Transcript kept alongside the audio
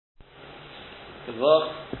Good work,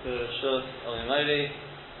 Shus, Olimoli.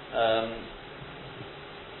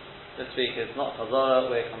 This week is not Chazara,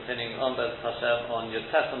 we're continuing on Bez Hashem on Yud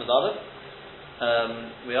Tes Amud Aleph.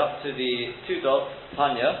 We're up to the two dots,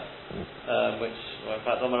 Tanya, which, in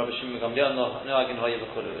fact, Omar Rabbi Shimon Gamliel, no Agin Hoye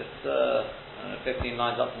B'chulu. It's 15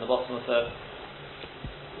 lines up from the bottom or so.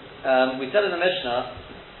 We said in the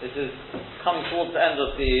Mishnah, this is coming towards the end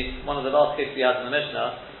of one of the last cases we had in the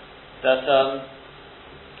Mishnah, that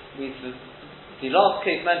the last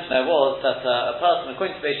case mentioned there was that a person,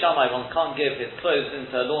 according to Beis Shammai, one can't give his clothes into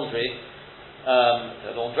a laundry, to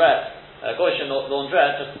a laundrette, Goshen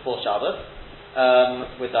laundrette just before Shabbos,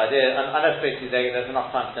 with the idea, unless basically there's enough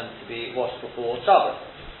time for them to be washed before Shabbos.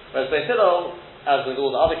 Whereas Beis Hillel, as with all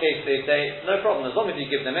the other cases, they say, no problem, as long as you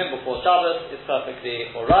give them in before Shabbos, it's perfectly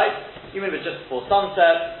alright, even if it's just before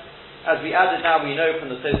sunset. As we added now, we know from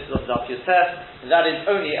the sources of Daf Yud Tes, that is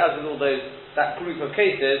only, as with all that group of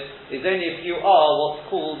cases, is only if you are what's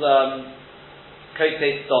called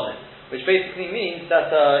Kotei Tzomim, which basically means that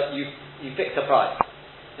you fix a price.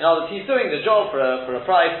 In other words, he's doing the job for a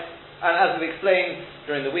price, and as we've explained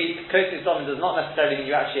during the week, Kotei Tzomim does not necessarily mean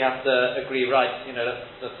you actually have to agree right,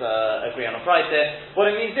 let's agree on a price here. What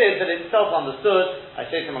it means is that it's self-understood. I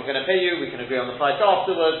say to him, I'm going to pay you, we can agree on the price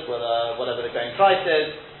afterwards, whatever the going price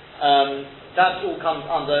is. That all comes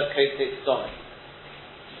under Kotei Tzomim.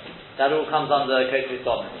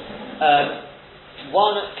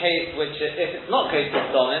 One case which, if it's not Kotei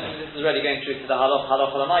Tzomim, this is already going through to the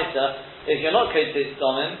Halacha L'Maisa, if you're not Kotei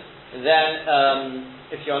Tzomim, then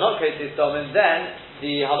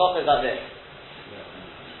the Halacha is like this.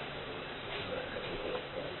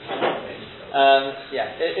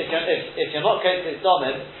 If you're not Kotei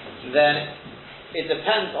Tzomim, then it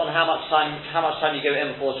depends on how much time you give it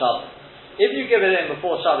in before Shabbos. If you give it in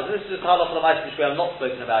before Shabbos, and this is the Halacha L'Maisa which we have not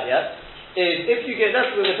spoken about yet, is if you get,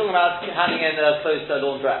 that's what we're talking about, handing in clothes to a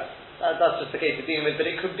laundrette. That's just the case we're dealing with, but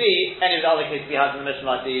it could be any of the other cases we have in the mission,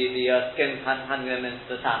 like the skins handing them into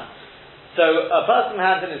the tan. So a person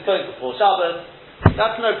hands in his clothes before Shabbos,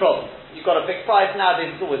 that's no problem. You've got a fixed price,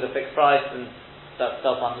 nowadays it's always a fixed price, and that's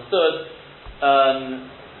self-understood.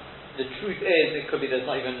 The truth is, it could be there's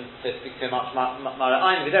not even too much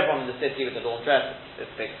Mara'ayin with everyone in the city with the laundress. There's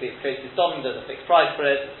a fixed price for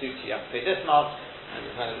it. It suits you have to pay this much. And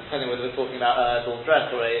depending whether we're talking about a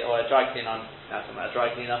laundress or a dry cleaner, I'm talking about a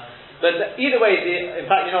dry cleaner. But either way, in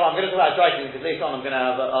fact, I'm going to talk about dry cleaning because later on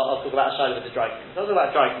I'll talk about a shadow with the dry cleaners. I'll talk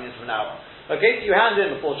about dry cleaners from now on. Okay, so you hand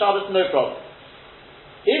in before Shabbos, no problem.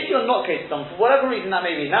 If you're not catered on, for whatever reason that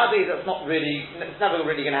may be, nowadays it's never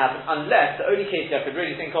really going to happen, unless the only case I could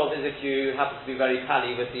really think of is if you happen to be very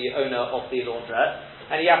pally with the owner of the laundrette,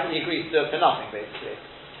 and he agrees to do it for nothing, basically.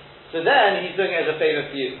 So then he's doing it as a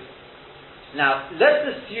favour for you. Now, let's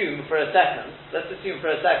assume for a second that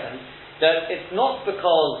it's not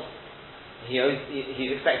because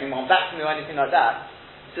he's expecting one back from you or anything like that.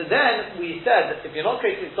 So then we said that if you're not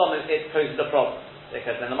catered on, it poses a problem.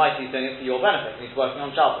 Because then the mighty is doing it for your benefit, and he's working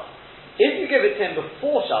on Shabbos. If you give it to him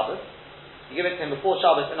before Shabbos,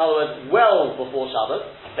 in other words, well before Shabbos,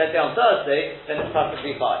 let's say on Thursday, then it's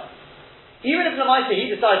perfectly fine. Even if the mighty he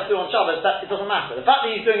decides to do it on Shabbos, it doesn't matter. The fact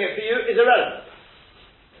that he's doing it for you is irrelevant.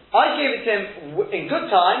 I gave it to him in good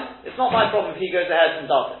time, it's not my problem if he goes ahead and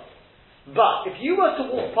does it. But if you were to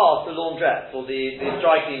walk past the laundrette or the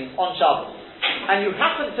dry clean on Shabbos, and you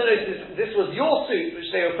happen to notice this was your suit which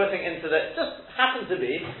they were putting into it just happened to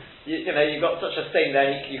be, you've got such a stain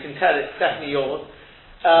there, you can tell it's definitely yours,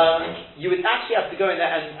 you would actually have to go in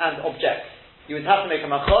there and object. You would have to make a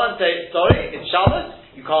machor and say, sorry, it's Shabbos,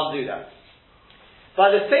 you can't do that.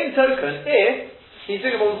 By the same token, if he's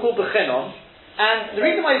doing what we call B'chinom, and the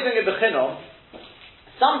reason why he's doing it B'chinom,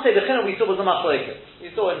 some say B'chinom we saw was a machlokes.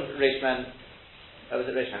 We saw in Reishman, was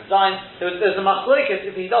it Reishman Zayin? There's a machlokes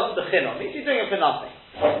if he does the B'chinom, if he's doing it for nothing.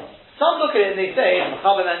 Some look at it and they say,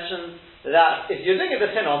 Mechaber mentions that if you're doing it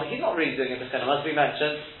B'chinom, he's not really doing it B'chinom, as we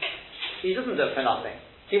mentioned, he doesn't do it for nothing.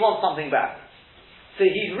 He wants something back. So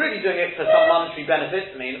he's really doing it for some monetary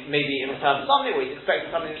benefit, maybe in return for something, or he's expecting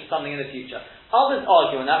something in the future. Others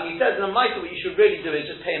argue on that, and he says in the Maisa what you should really do is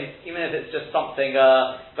just pay him, even if it's just something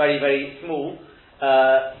very, very small.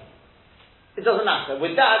 It doesn't matter.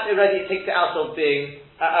 With that, it takes it out of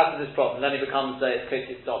this problem. Then it becomes it's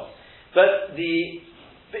Kotei Tzomim. But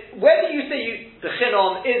whether you say the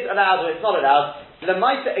chinon is allowed or it's not allowed, the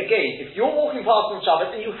Maisa again, if you're walking past on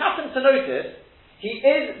Shabbos and you happen to notice he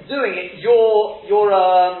is doing it,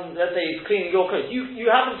 let's say he's cleaning your clothes, you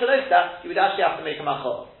happen to notice that, you would actually have to make a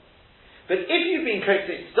machor. But if you've been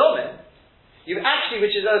Kotei Tzomim, you've actually,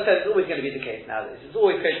 which is, as I said, it's always going to be the case nowadays. It's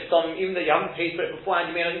always Kotei Tzomim, even though you haven't paid for it beforehand,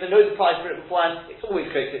 you may not even know the price for it beforehand, it's always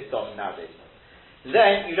Kotei Tzomim nowadays.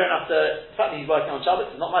 then you don't have to, the fact that he's working on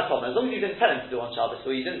Shabbos is not my problem. As long as you didn't tell him to do on Shabbos,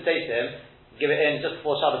 or you didn't say to him, give it in just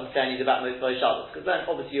before Shabbos and say I need it back by Shabbos. Because then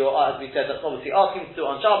obviously you're, as we said, that's obviously asking to do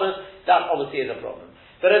it on Shabbos, that obviously is a problem.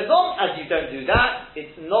 But as long as you don't do that,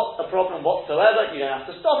 it's not a problem whatsoever. You don't have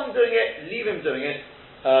to stop him doing it, leave him doing it.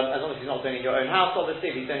 As long as he's not doing it in your own house,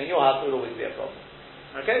 obviously. If he's doing it in your house, it will always be a problem.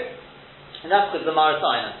 Okay? And that's because the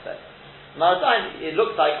Marasayan aspect. Marasayan, it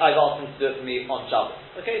looks like I've asked him to do it for me on Shabbos.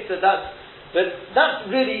 Okay, so that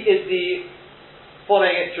really is the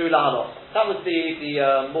following it through Lahalos. That was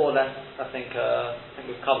the more or less, I think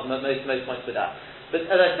we've covered most points with that. But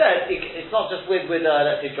as I said, it's not just with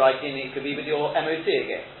let's say dry cleaning, it could be with your MOT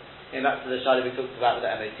again. Going back to the Shadi we talked about with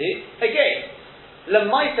the MOT. Again,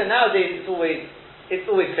 Lamaita nowadays it's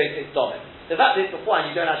always created dominant. The fact is beforehand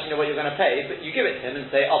you don't actually know what you're going to pay, but you give it to him and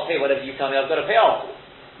say, I'll pay whatever you tell me I've got to pay afterwards.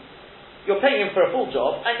 You're paying him for a full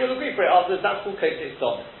job, and you'll agree for it afterwards, that's called created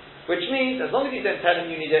dominant. Which means, as long as you don't tell him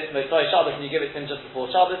you need it Motzai Shabbos and you give it to him just before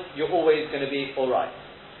Shabbos, you're always going to be alright.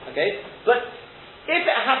 Okay? But if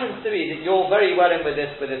it happens to be that you're very well in with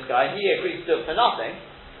this guy, and he agrees to do it for nothing,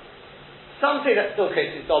 some say that's still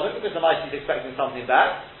created dominant because the mighty is expecting something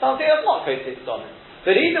back, some say that's not created dominant.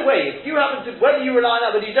 But either way, if you happen to, whether you rely on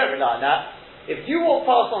that, whether you don't rely on that, if you walk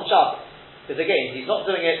past on Shabbos, because again, he's not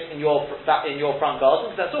doing it in your front garden,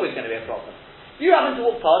 because that's always going to be a problem. If you happen to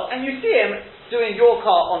walk past and you see him doing your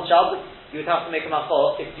car on Shabbos, you would have to make a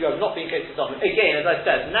machal if you have not been created dominant. Again, as I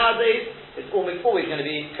said, nowadays, it's almost always going to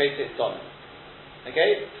be created dominant.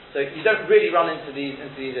 Okay? So you don't really run into these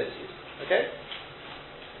issues. Okay?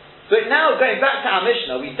 But now, going back to our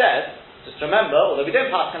Mishnah, we said, just remember, although we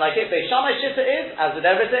don't pass like it, Beis Shammai Shitta is, as with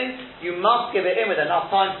everything, you must give it in with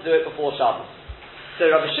enough time to do it before Shabbos. So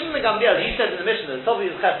Rabbi Shimon ben Gamliel, he said in the Mishnah,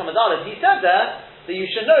 he said there, that you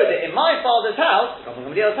should know that in my father's house,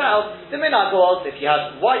 Rabbi Gamliel's house, the minhag was, if you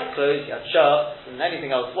had white clothes, you had shirts, and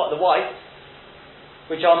anything else, the white,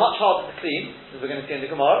 which are much harder to clean, as we're going to see in the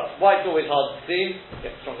Gemara, white's always hard to clean,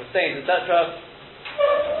 get stronger stains, etc.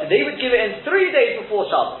 And they would give it in 3 days before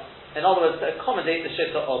Shabbos. In other words, to accommodate the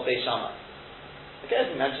shitta of Beis Shammai. Okay, as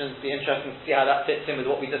we mentioned, it'd be interesting to see how that fits in with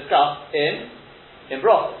what we discussed in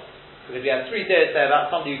Brachos. Because we had 3 days there about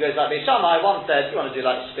somebody who goes like Beis Shammai. One said, you want to do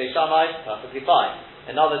like Beis Shammai? Perfectly fine.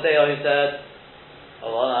 Another day who said,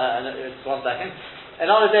 one second.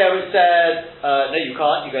 Another day who said, no you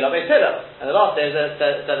can't, you go like Beis Hillel. And the last day said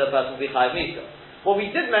the person will be Chayav Misa. What we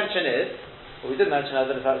did mention as I don't know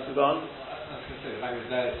if that's gone. I was going to say, the language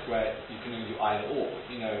there is where you can only do either or.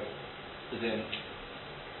 As in,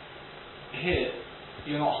 here,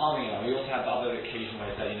 you're not harming anyone. We also had the other occasion where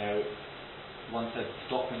it said, one said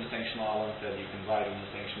stop when you're saying Shema, one said you can ride when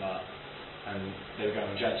you're saying Shema, and they were going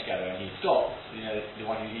on jet together, and he stopped. The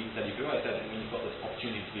one who even said you can ride said, when you've got this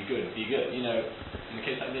opportunity to be good, be good. In a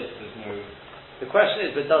case like this, there's no... The question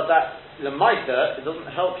is, but does that, Lamaita, it doesn't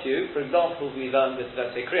help you. For example, we learned with,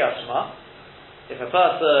 let's say, Kriyat Shema, if a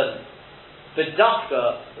person, the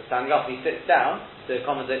standing up, he sits down to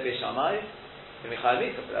accommodate Beis Shammai, but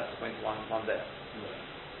that's according to one there.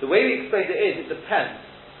 The way we explained it is, it depends.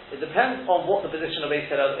 It depends on what the position of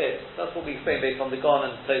Beis Hillel is. That's what we explained based on the Gon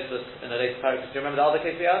and Tosfos in a later paragraph. Do you remember the other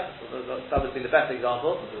case we had? That would be the best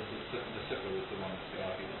example. The Sukkah was the one that they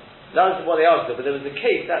argued on. That was what they argued, but there was a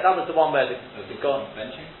case, that was the one where the Gon...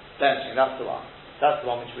 Benching, that's the one. That's the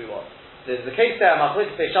one which we want. There's the case there,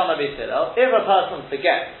 Machlokes Beis Shammai Beis Hillel. If a person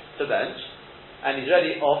forgets to bench, and he's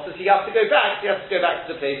ready off, does he have to go back? He has to go back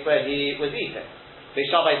to the place where he was eating. Beis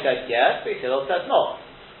Shammai said yes, Beis Hillel said no.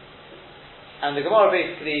 And the Gemara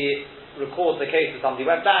basically records the case that somebody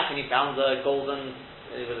went back and he found a golden,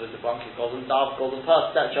 golden dove, golden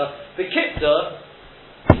purse, etc. But Kitzur,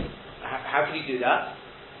 how can you do that?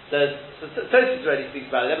 So Tosfos already speaks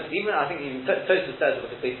about it, because I think even Tosfos says it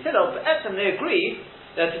was Beis Hillel, but Etzem they agree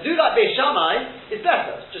that to do like Beis Shammai is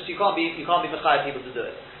better. It's just you can't be mechayiv people to do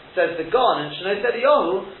it. Says the Gon and Shnos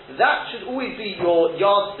Eliyahu, that should always be your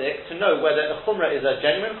yardstick to know whether a chumrah is a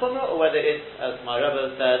genuine chumrah or whether it's, as my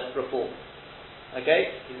Rebbe said, reform.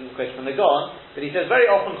 Okay? He didn't quote from the Gon, but he says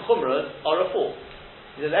very often chumras are reform.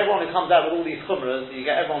 He says everyone who comes out with all these chumras, you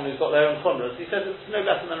get everyone who's got their own chumras, he says it's no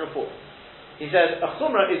better than reform. He says a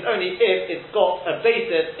chumrah is only if it's got a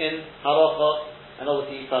basis in halacha, and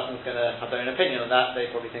obviously each person's going to have their own opinion on that,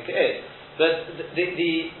 they probably think it is. But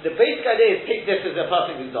the basic idea is, take this as a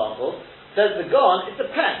perfect example, says the Gon, it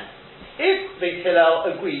depends. If Beis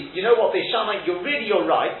Hillel agrees, you know what, Beis Shammai, you're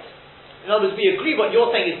right. In other words, we agree what you're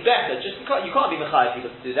saying is better, just you can't be mechayiv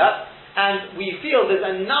people to do that, and we feel there's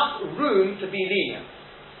enough room to be lenient.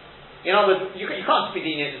 In other words, you can't just be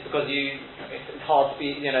lenient just because it's hard to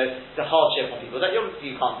be, the hardship on people. That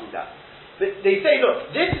you can't do that. But they say, look,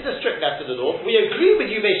 this is the strict letter of the law. We agree with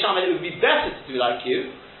you, Beis Shammai, that it would be better to do like you,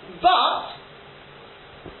 but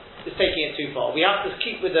it's taking it too far. We have to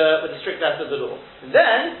keep with the strict letter of the law. And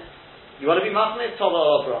then, you want to be Masmeh, Tola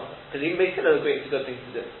or Bracha. Because even Beis Hillel agrees it's a good thing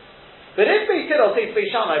to do. But if Beis Hillel says to Beis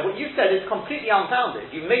Shammai, what you said is completely unfounded.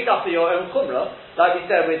 You made up for your own Chumrah, like we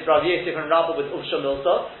said with Rav Yosef and Rabbah with Uvsha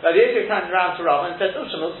Milsa. Rav Yosef turned around to Rabbah and said,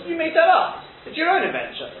 Uvsha Milsa, you made that up. It's your own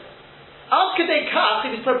invention. Al Kedei Kach,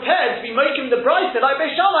 he was prepared to be making the Brisa like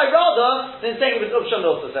Beis Shammai rather than saying it was Uvsha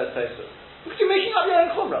Milsa, says Tosfos. Because you're making up your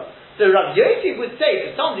own Chumrah. So Rav Yosef would say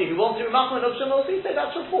to somebody who wants to be Machman Uvsha Milsa, he'd say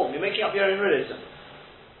that's reform, you're making up your own religion.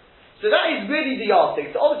 So that is really the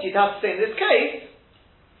yardstick. So obviously you'd have to say in this case,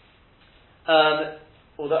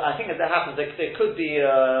 although I think as that happens, there could be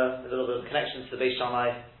a little bit of connection to the Beis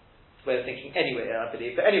Shammai way of thinking anyway, I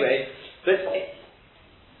believe. But anyway,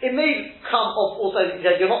 it may come off also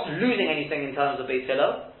that you're not losing anything in terms of Beis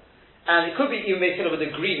Hillel, and it could be even Beis Hillel would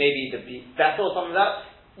agree maybe to be better or something like that.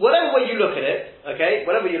 Whatever way you look at it, okay,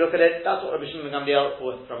 whatever you look at it, that's what Rabbi Shimon ben Gamliel,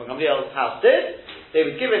 or Rabbi Gamliel's house did. They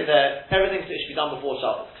would give in there everything that should be done before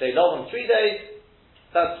Shabbos. They love on 3 days.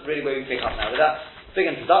 That's really where we pick up now. With that big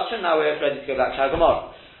introduction, now we're ready to go back to our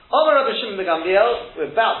Gemara. Omer Rabbi Shimon ben Gamliel,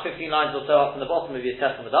 we're about 15 lines or so up from the bottom of your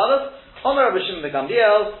test on the Dalet. Omer Rabbi Shimon ben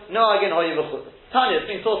Gamliel, no again hoye v'chut. Tanya, it's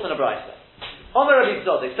been taught in a brayta. Omer Rabbi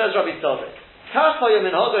Tzadok, says Rabbi Tzadok, Kach hoye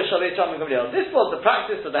min hogo shavei Rabbi Gamliel. This was the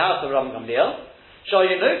practice of the house of Rabbi Gamliel.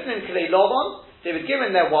 Shayanotnim Kalei Lovan, they would give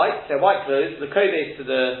in their white clothes, the koves to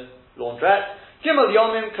the laundrette, Gimel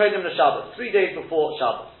Yomim Kodem Shabbos, 3 days before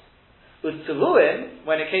Shabbos. With Tzeruim,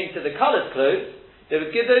 when it came to the coloured clothes, they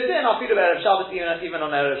would give those in after Erev Shabbos, even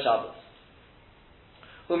on Erev Shabbos.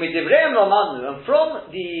 And from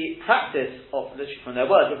the practice of, literally from their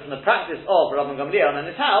words, but from the practice of Rabbi Gamliel and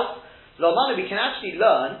his house, Lomanu, we can actually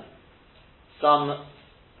learn some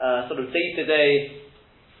sort of day-to-day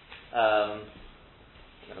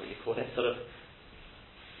I don't know what you call it, sort of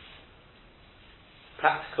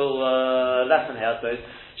practical lesson here, I suppose.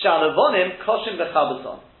 Sha'alavonim koshim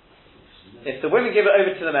bechabason. If the women give it over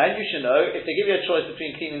to the men, you should know, if they give you a choice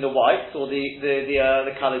between cleaning the whites or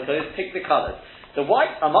the coloured clothes, pick the coloured. The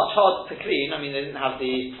whites are much harder to clean. I mean, they didn't have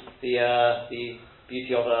the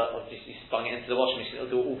beauty of just you spun it into the washing machine, it'll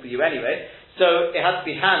do it all for you anyway. So it has to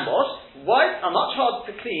be hand washed. Whites are much harder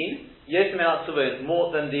to clean,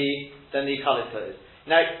 more than the coloured clothes.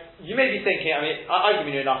 Now, you may be thinking, I mean, I've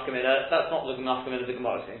given you a nafkamina, that's not the nafkamina the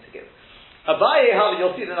Gemara is going to give. Abaye, however,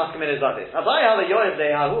 you'll see the nafkamina is like this. Abaye, however, yoyev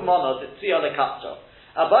hahu monos, it's 3 other kapcha.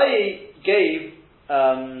 Abaye gave,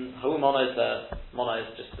 hahu monos, monos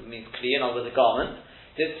just means clean, in other words, a garment.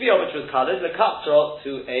 The tzviyah, which was coloured, the kapcha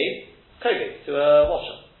to a kovet, to a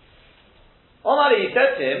washer. Omari, he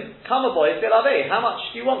said to him, come a boy, how much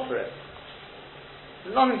do you want for it?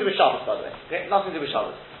 Nothing to do with Shabbos, by the way. Okay? Nothing to do with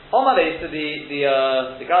Shabbos. Omari, to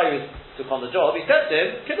the guy who took on the job, he said to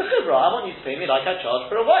him, Kidachivra, I want you to pay me like I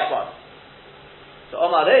charge for a white one. So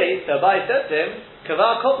Omari, so Abai said to him,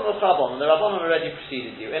 Kavar Kotan Rabbanon, the Rabbanon already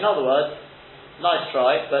preceded you. In other words, nice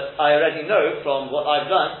try, but I already know from what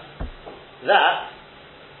I've done that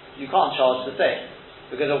you can't charge the same.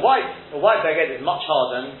 Because a white baguette is much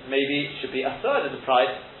harder and maybe should be a third of the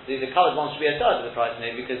price. The coloured one should be a third of the price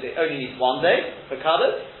maybe because it only needs 1 day for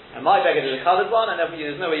coloured. And my baguette is a coloured one, and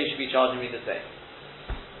there's no way you should be charging me the same.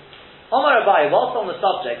 Omar Abai, whilst on the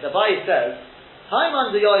subject, Abai says,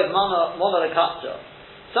 Haiman Yoyev Mama Lekapcha.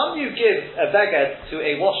 Some you give a baguette to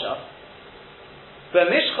a washer,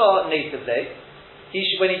 B'mishcha natively,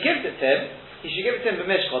 when he gives it to him, he should give it to him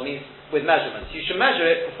b'mishcha, means with measurements. You should measure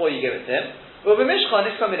it before you give it to him. But b'mishcha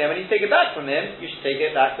niskamin, when you take it back from him, you should take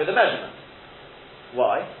it back with a measurement.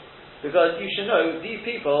 Why? Because you should know, these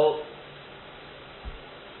people,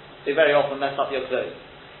 they very often mess up your clothes.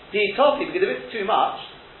 The toffee, because if it's too much,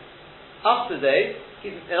 after day,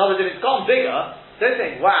 in other words, if it's gone bigger, don't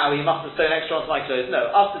think, wow, he must have sewn extra onto my clothes.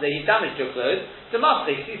 No, after day, he damaged your clothes. The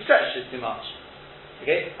mustard, he stretched it too much.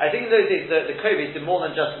 Okay? I think in those days, the Kobe's did more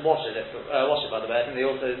than just wash it, by the way. I think they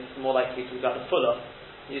also, more likely to about the fuller.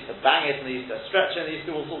 He used to bang it, and they used to stretch it, and they used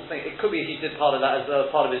to do all sorts of things. It could be he did part of that as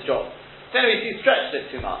part of his job. So anyway, he stretched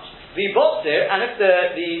it too much. And if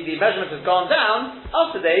the measurement has gone down,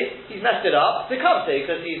 after day, he's messed it up, because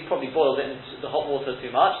he's probably boiled it into the hot water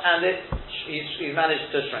too much, and he's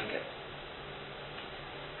managed to shrink it.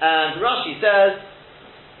 And Rashi says,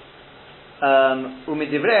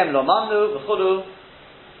 Umidivreim lo mamnu v'chudu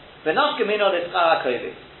v'nafkamina l'tzara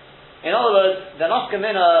kovi. In other words, the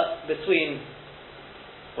nafkamina between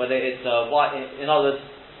whether it's white, in other words,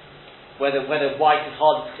 whether white is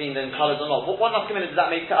harder to clean than colours or not. What nafkamina does that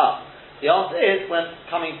make it up? The answer is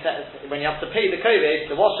when you have to pay the kovesh,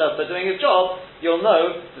 the washer, for doing his job, you'll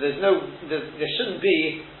know that there shouldn't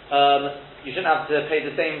be, you shouldn't have to pay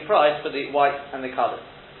the same price for the white and the colour.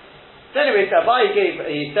 So anyway, Abai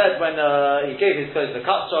he said when he gave his clothes to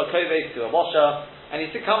Katsar, kovesh to a washer, and he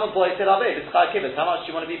said, come on boy, he said, Abai, how much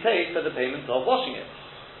do you want to be paid for the payment of washing it?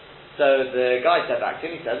 So the guy said back to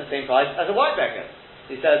him, he said, the same price as a white beggar.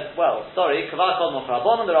 He said, well, sorry, Kavah Kod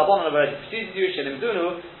Mochrabonim, the Rabbonim have already preceded you, Shilim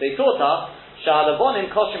Dunu, they taught us,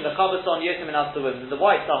 Sha'alabonim Koshim Lechabason Yetim and Asawim. The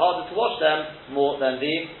whites are harder to wash them more than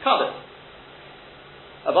the colours.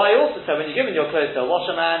 Abai also said, when you're giving your clothes to a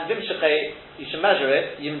washerman, Vim Shechei, you should measure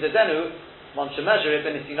it, Yim Dedenu, one should measure it,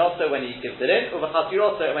 Benitinoso when he gives it in,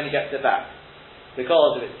 Uvachatiroso when he gets it back.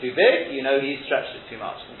 Because if it's too big, he's stretched it too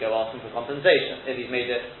much, and go ask him for compensation. If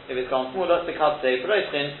it's gone smaller, the Katsei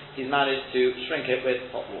Peroshin, he's managed to shrink it with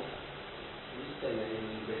hot water. You just say that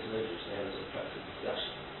in Great Religious they have a sort of practical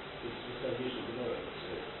discussion. It's so usual to know it,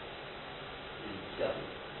 so you discuss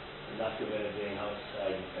it. And that's the way of being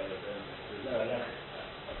outside and kind of, there's no anarchy.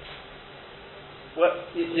 Well,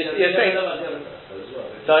 you're saying...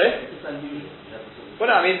 Sorry? It's unusual. Well,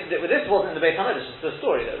 no, I mean, this wasn't in the Beit HaMikdash, it's the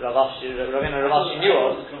story that Ravina Ravashi knew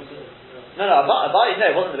of. No, Abai,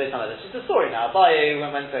 it wasn't in the Beit HaMikdash, it's a story now. Abai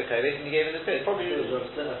went to a kovesh and he gave him the food. Probably... No,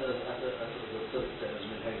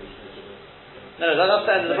 that's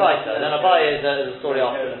the end of the Brisa, and then Abai is a story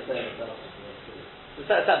after. It's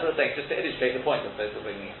a separate thing, just to illustrate the point of both of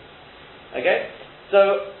bringing it. Okay?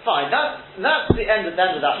 So, fine, that's the end of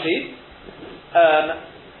that piece.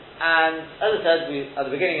 And as I said, at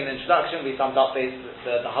the beginning in the introduction, we summed up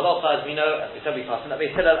the halacha, as we know, as we said, we passed in that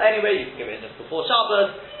Beis Hillel anyway, you can give it in just before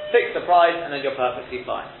Shabbos, fix the price, and then you're perfectly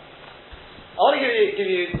fine. I want to give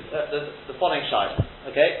you the following shayla,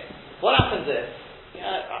 okay? What happens is,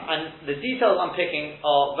 and the details I'm picking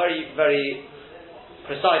are very, very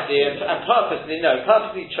precisely and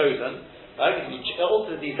purposely chosen, right?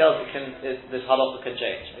 Also the details this halacha can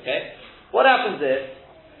change, okay? What happens is,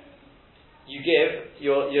 you give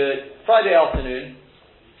your Friday afternoon,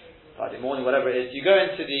 Friday morning, whatever it is, you go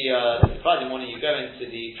into Friday morning, you go into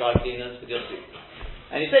the dry cleaners with your suit.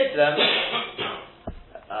 And you say to them,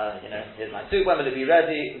 here's my suit, when will it be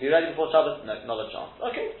ready? Will it be ready before Shabbos? No, not a chance.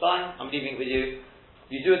 Okay, fine, I'm leaving it with you.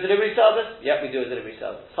 You do a delivery service? Yep, we do a delivery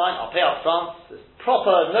service. Fine, I'll pay up front. There's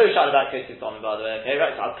no shadow back case on by the way, okay,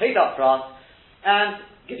 right, so I'll pay up front, and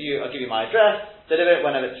I'll give you my address, deliver it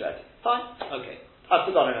whenever it's ready. Fine, okay. I've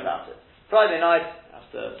forgotten about it. Friday night, I have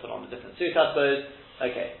to put on a different suit, I suppose.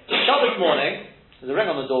 Okay. Shabbos morning, there's a ring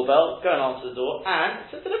on the doorbell, go and answer the door, and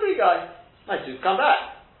it's a delivery guy. My suit's come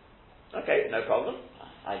back. Okay, no problem.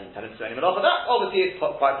 I didn't tell him to do anything off of that. Obviously, it's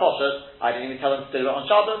quite posh. I didn't even tell him to deliver it on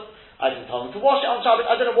Shabbos. I didn't tell him to wash it on Shabbos.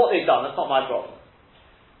 I don't know what they've done. That's not my problem.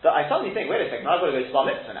 So I suddenly think, wait a second, I've got to go to Bar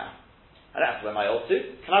Mitzvah now. I don't have to wear my old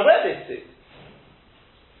suit. Can I wear this suit?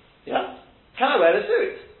 Yeah? Can I wear the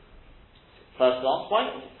suit? First glance, why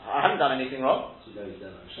not? I haven't done anything wrong.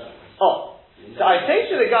 Oh, so I say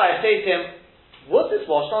to the guy, I say to him, was this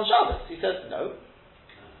washed on Shabbos? He says, no.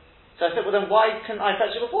 So I said, well then why couldn't I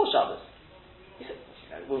fetch it before Shabbos? He said,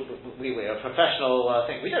 we're a professional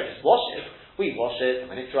thing. We don't just wash it. We wash it, and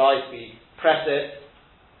when it dries, we press it.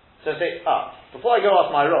 So I say, before I go off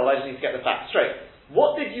my roll, I just need to get the facts straight.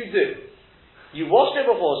 What did you do? You washed it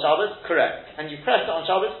before Shabbos, correct. And you pressed it on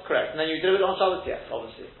Shabbos, correct. And then you delivered it on Shabbos, yes,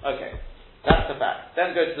 obviously. Okay. That's the fact.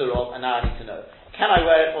 Then go to the Rav, and now I need to know: can I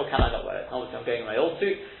wear it or can I not wear it? Obviously, I'm going in my old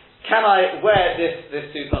suit. Can I wear this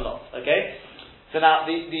suit or not? Okay. So now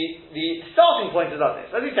the starting point is like this.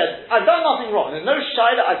 As he said, I've done nothing wrong. There's no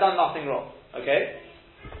shayla. I've done nothing wrong. Okay.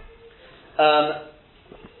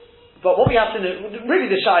 But what we have to know, really,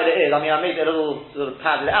 the shayla is. I mean, I made it a little sort of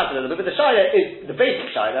padded it out a little bit, but the shayla is the basic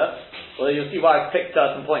shayla. Well, you'll see why I've picked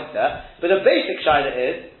certain points there. But the basic shayla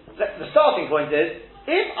is the starting point is.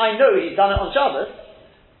 If I know he's done it on Shabbos,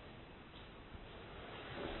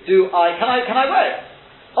 can I wear it?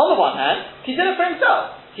 On the one hand, he did it for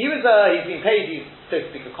himself. He's been paid, he's so to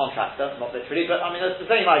speak a contractor, not literally, but I mean that's the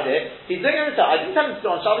same idea. He's doing it himself. I didn't tell him to do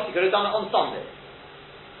it on Shabbos, he could have done it on Sunday.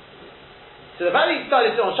 So the fact that he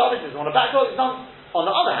decided to do it on Shabbos is on a backlog, it's done. On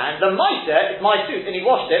the other hand, the Meiser is my suit and he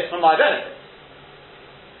washed it for my benefit.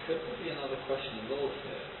 Could there be another question involved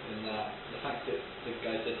here, in that the fact that the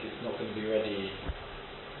guy said he's not going to be ready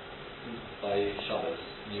by Shabbos,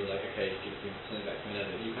 and you were like, okay, give me something back from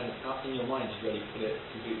another. You kind of, in your mind, you really put it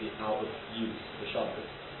completely out of use for Shabbos.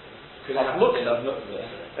 Could it happen in Muktzah?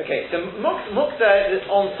 Okay, so Muktzah,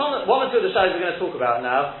 on one or two of the shows we're going to talk about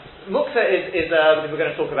now, Muktzah is we're going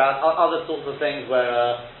to talk about other sorts of things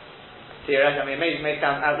where, theoretically, I mean, it may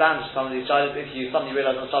sound outlandish, some of these shows, if you suddenly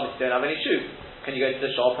realise on Shabbos you don't have any shoes. can you go to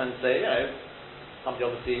the shop and say, somebody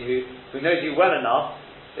obviously who knows you well enough,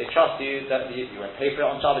 they trust you that you won't pay for it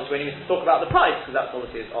on Shabbos when you talk about the price, because that's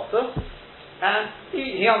obviously his offer. And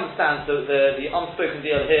he understands that the unspoken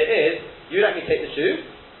deal here is, you let me take the shoe,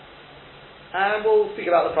 and we'll speak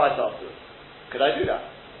about the price afterwards. Could I do that?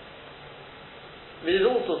 There's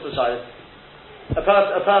all sorts of sides. A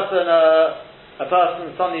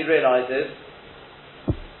person suddenly realizes,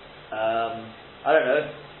 I don't know,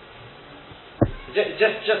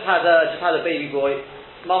 just had a baby boy.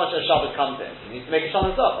 Mamash Shabbos comes in. He needs to make a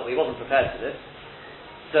Shana Zach, but he wasn't prepared for this.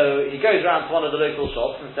 So he goes around to one of the local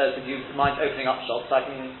shops and says, "Would you mind opening up shops? I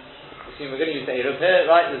can assume we're going to use the Eruv here,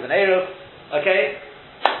 right? There's an Eruv, okay."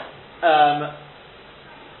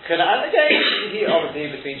 And again, he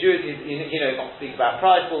obviously between Jews, he knows not to speak about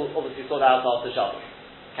price. We'll obviously sort out after Shabbos.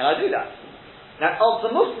 Can I do that? Now, of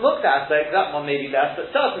the Mukta aspect, that one may be less,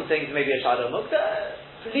 but certain things may be a Shiloh Mukta.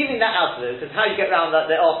 Leaving that out of it, because how you get around that,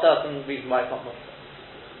 there are certain reasons why it's not Mukta.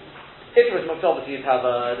 If it was Mukta, obviously you'd have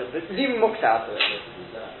leaving Mukta out of it.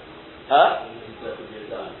 Huh?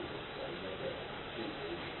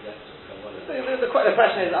 The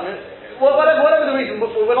question is, whatever the reason,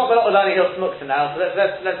 we're not learning Hilchos Mukta now, so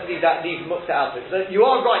let's leave Mukta out of it. So you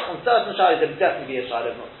are right, on certain Shilohs there would definitely be a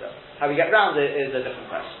Shiloh Mukta. How we get around it is a different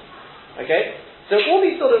question. Okay? So all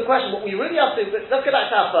these sort of questions, what we really have to, let's go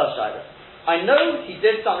back to our first Shiloh. I know he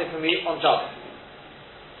did something for me on Shabbos.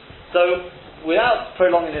 So, without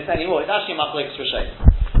prolonging this anymore, it's actually Machlokes Rishonim.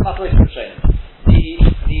 Machlokes Rishonim.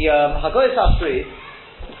 The Hagoyes HaShri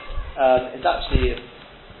is actually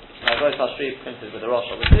Hagoyes HaShri printed with the Rosh,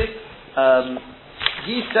 obviously.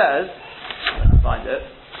 He says, let's find it.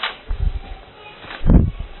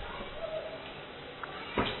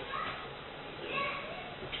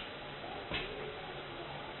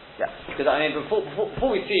 Yeah, because I mean,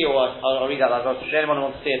 before we see, or I'll read out that Hagoyes HaShri. Anyone who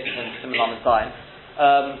wants to see it in Simon time.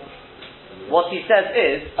 What he says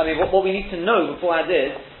is, I mean, what we need to know beforehand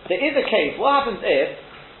is, there is a case, what happens if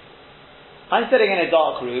I'm sitting in a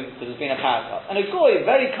dark room because there's been a power cut, and a goy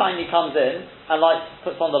very kindly comes in and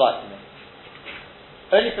puts on the light for me.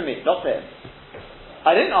 Only for me, not for him.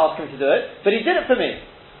 I didn't ask him to do it, but he did it for me.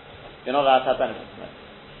 You're not allowed to have benefit from it.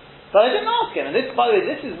 But I didn't ask him, and this, by the way,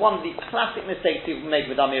 this is one of the classic mistakes people make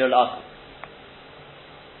with Amir al-Aqid.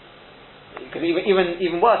 Because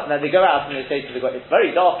even worse than that, they go out and they say to the guy, it's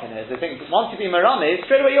very dark in here. They think, once you've been marami,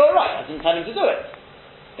 straight away you're alright. I didn't tell him to do it.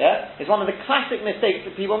 Yeah? It's one of the classic mistakes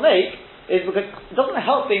that people make, is because it doesn't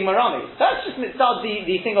help being marami. That's just the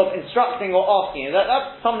thing of instructing or asking.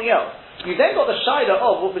 That's something else. You then got the shaila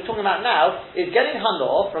of what we're talking about now, is getting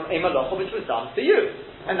handa from a malacha which was done for you.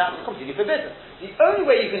 And that's completely forbidden. The only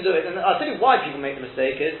way you can do it, and I'll tell you why people make the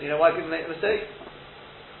mistake is, you know why people make the mistake?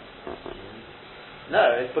 No,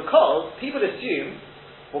 it's because people assume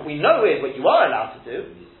what we know is what you are allowed to do.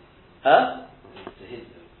 Huh? The hint.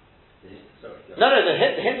 No, the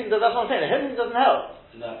hinting, that's what I'm saying. The hinting doesn't help.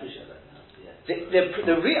 No, I appreciate that.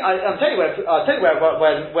 I'll tell you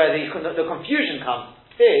where the confusion comes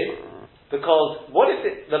is because what if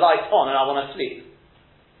the light's on and I want to sleep?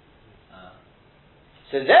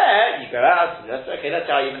 So there you go out. Let's see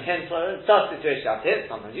how you even hint. Some situations you have to hint.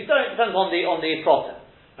 Sometimes you don't. It depends on the problem.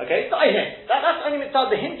 Okay, so I hint. That's only mitzvah.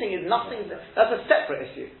 The hinting is nothing. That's a separate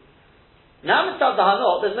issue. Now mitzvah the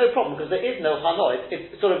hanot, there's no problem because there is no hanot.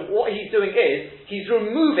 It's sort of what he's doing is he's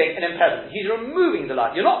removing an impediment. He's removing the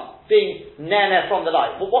light. You're not being neh from the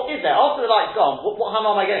light. But what is there after the light's gone? What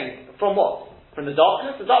hanot am I getting from? What? From the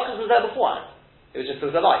darkness? The darkness was there beforehand. It was just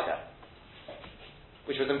there was a light there,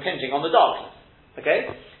 which was impinging on the darkness. Okay,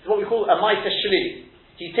 it's what we call a ma'aseh shlili.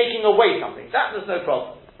 He's taking away something. That there's no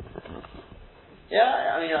problem. Yeah,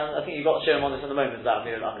 I mean, I think you've got to show him on this at the moment. That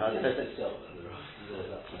Amir al-Aqid.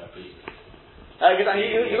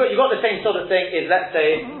 You got the same sort of thing. Let's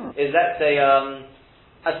say,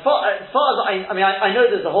 as far as I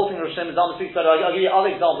know there's a whole thing of Rosh Hashanah down the street, but I'll give you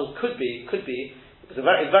other examples. Could be. It's a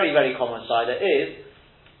very, very, very common side. It is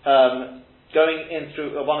going in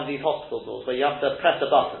through one of these hospital doors where you have to press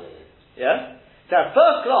a button. Yeah. So at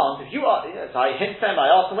first glance, if you are, so I hint them,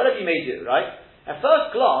 I ask them, whatever you may do, right? At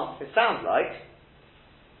first glance, it sounds like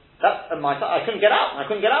that's I couldn't get out. I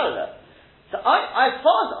couldn't get out of there. So as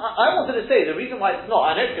far as I wanted to say, the reason why it's not,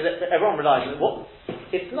 I know because everyone relies on it. What?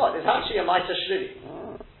 It's not. It's actually a ma'aseh shlili.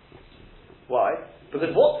 Why?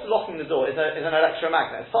 Because what's locking the door is an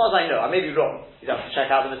electromagnet. As far as I know, I may be wrong. You'd have to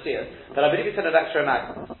check out the Messiah, but I believe it's an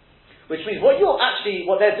electromagnet. Which means what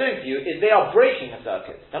they're doing for you is they are breaking a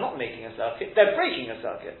circuit. They're not making a circuit. They're breaking a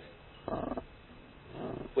circuit.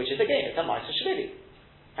 Which is again, it's a ma'aseh shlili.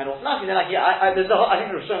 And automatically they're like, I think the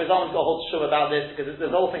Rosh Hashanah's got a whole shul about this, because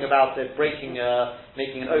there's a whole thing about it, breaking,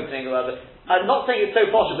 making an opening or whatever. I'm not saying it's so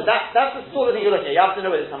possible, but that's the sort of thing you're looking at. You have to know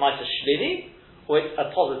whether it's a Maisa Shlili, or it's a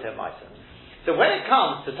positive Maisa. So when it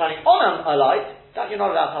comes to turning on a light, that you're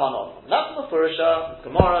not allowed to have on. That's Mufurusha,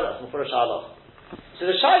 Gemara, that's Mufurusha Allah. So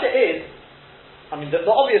the Shaila is,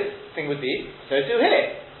 the obvious thing would be, so to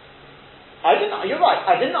here. You're right,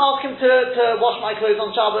 I didn't ask him to wash my clothes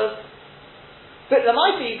on Shabbos, but the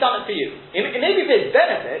mighty, he's done it for you. Maybe there's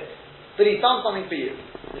benefit, but he's done something for you.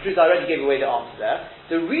 The truth, I already gave away the answer there.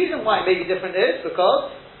 The reason why it may be different is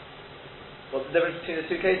because, what's the difference between the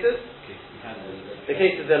two cases? The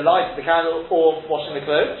case of the light of the candle or washing the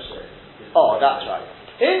clothes. Oh, that's right.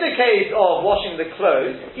 In the case of washing the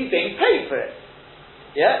clothes, he's being paid for it.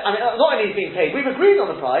 Yeah? Not only he's being paid, we've agreed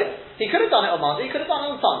on the price. He could have done it on Monday, he could have done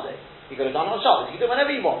it on Sunday. He could have done it on Shabbos, he could do it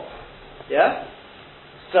whenever he wants. Yeah?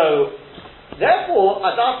 So, therefore,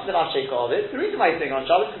 as after the Nashek of it, the reason why he's doing it on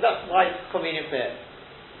Shabbos is because that's why it's convenient for him.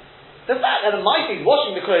 The fact that the mighty is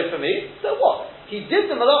washing the clothes for me, so what? He did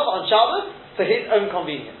the malacha on Shabbos for his own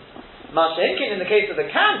convenience. Mashenkin, in the case of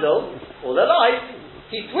the candle, or the light,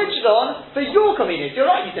 he switched it on for your convenience. You're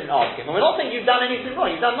right, you didn't ask him. And we're not saying you've done anything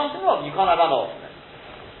wrong. You've done nothing wrong. You can't have an off.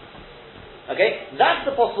 Okay? That's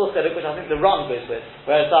the possible setup, which I think the Ram goes with.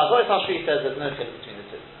 Whereas Goyes Hashri says there's no setup between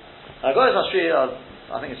the two. Goyes Hashri,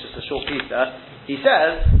 I think it's just a short piece there. He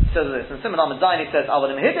says this, in Simon Ahmed Zayin, he says,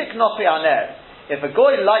 if a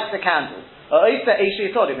goy lights a candle, or Oisa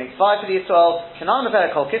Eishi Yisrael, he makes fire for the Yisrael, Kanan of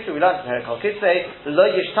Perek Kol Kisvei, we learned from Perek Kol Kisvei, the Lo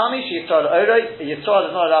Yishtami Shi Yisrael Oroi,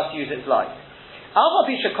 Yisrael is not allowed to use its light. Alva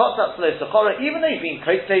Pisha Kotzat Slo Sechora, even though you've been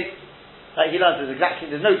kotzet, he learns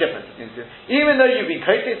there's no difference between the two. Even though you've been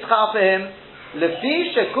kotzet schar for him,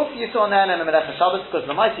 Lefi Shekuf Yisrael Nen and Melecha Shabbos, because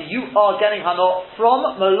Lamaisa you are getting Hano from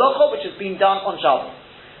Molocha, which has been done on Shabbos.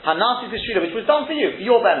 Hanasi Tishvila, which was done for you, for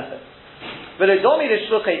your benefit. But Edomi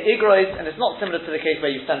Lishluchei Igrois, and it's not similar to the case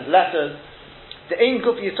where you send letters. The Ein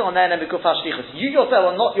Guf Yisrael Nen and Guf HaShlichus. You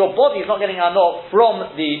yourself are not, your body is not getting Hano from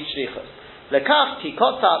the Shlichus. Lekach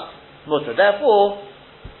Tikotzat Mutter. Therefore,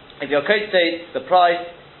 if you're kotzet, the price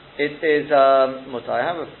it is mutter.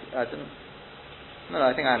 I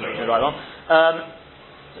think I am the right one.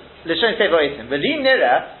 L'shon Sefer Eitim. V'li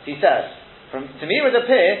nira, he says, to me it would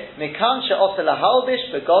appear Mikan she'osa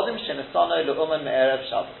lahalbish begodim shenesano le'uman me'erev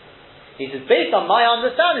Shabbos. He says, based on my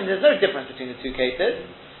understanding, there's no difference between the two cases.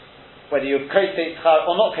 Whether you're kotzet schar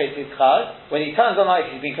or not kotzet schar, when he turns on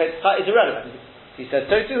light, he's being kotzet schar, is irrelevant. He says,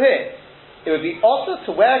 so too here. It would be also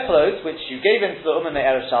to wear clothes which you gave into the Ummah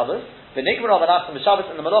Me'erev Shabbos. The Nikman of Anachim Shabbos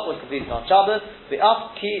and the Malach was completed on Shabbos. The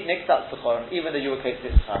Af Ki Niktat Sechorim, even though you were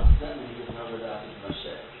kotzet schar.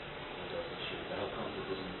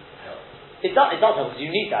 It does help because you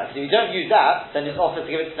need that. Because if you don't use that, then it's also to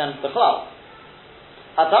give it to them to Chlal.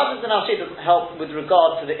 Adaz and Al-Shei doesn't help with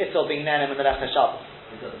regard to the Issel being Nenem and Melech Shabbos.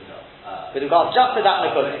 It doesn't help. With regard just to that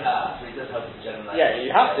Nekudah. So it does help in general. Yeah, you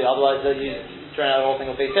have to, otherwise you throw out the whole thing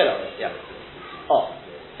of Beit Hillel. Yeah. Oh.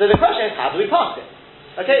 So the question is, how do we pass it?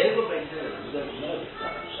 Okay. You don't know it's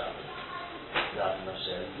not on Shabbos. That's not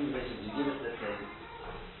Shabbos. You give it, let's say,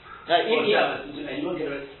 and you won't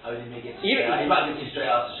get it, you may get it. You might get it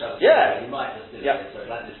straight after Shabbos. Yeah. You might just do it. So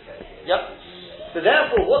like this case. Yep. So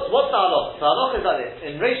therefore, what's the halach? The halach is like this.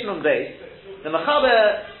 In Reish Nun Beis, the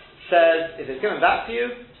Mechaber says, if it's coming back to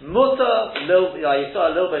you, mutter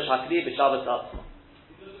yisrael lil b'shakli b'Shabbos atzma.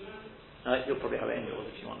 You'll probably have it in yours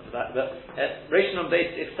if you want to that. But Reish Nun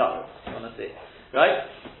Beis iftar, if you want to see. Right?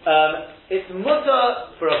 It's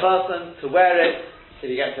mutter for a person to wear it till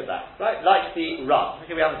he gets it back. Right? Like the Ran.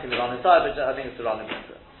 Okay, we haven't seen the Ran inside, but I think it's the Ran in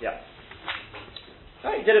winter. Yeah.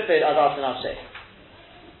 Right? He did it for Adar and Al-Shei.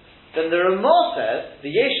 Then the Ramah says, the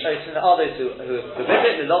Yesh Osin are those who forbid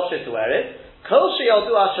it, the Lobsher to wear it. Kol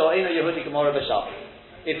Sheyaldu Asher Eino Yehudi Gemara B'Shabbos.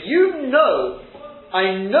 If you know,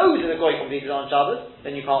 I know that the Goy completed on Shabbos,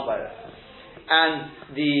 then you can't wear it. And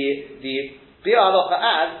the Biur Halacha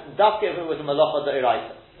adds, Dafke if it was a Malacha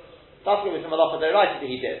D'Oraisa. Dafke if it was a Malacha D'Oraisa that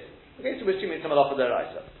he did. Okay, so we're assuming it's a Malacha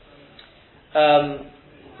D'Oraisa.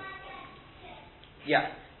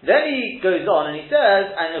 Yeah. Then he goes on and he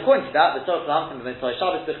says, and according to that, the Torah Lamkim of Mitzvah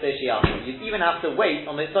Shabbos B'Chdei Sheyamim, you'd even have to wait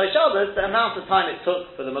on Mitzvah Shabbos the amount of time it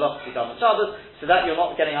took for the Malach to be done on Shabbos, so that you're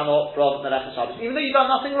not getting Hanor from Melech Shabbos, even though you've done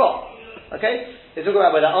nothing wrong. Okay? They talk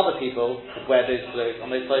about whether other people wear those clothes on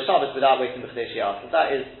Mitzvah Shabbos without waiting B'Chdei Sheyamim. That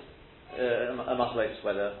is a machlokes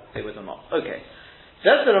whether they would or not. Okay. So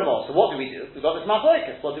that's the Ramah. So what do we do? We've got this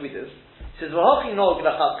machlokes. What do we do? It says, V'hochi nog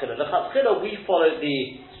l'chatchila. L'chatchila we follow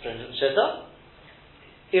the stringent shitta.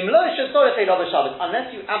 Unless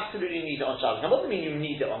you absolutely need it on Shabbos. Now what does it mean you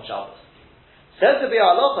need it on Shabbos? Says the Biur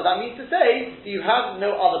Halacha, that means to say that you have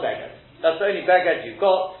no other beged. That's the only beged you've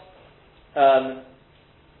got. I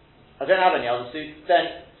don't have any other suit.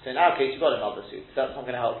 Then, so in our case, you've got another suit. So that's not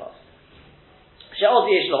going to help us.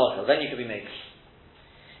 Then you could be making.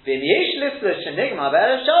 But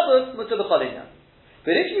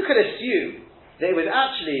if you could assume that it was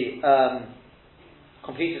actually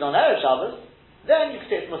completed on Erev Shabbos, then you could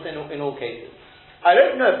say it's mutter in all cases. I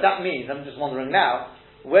don't know if that means, I'm just wondering now,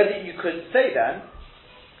 whether you could say then,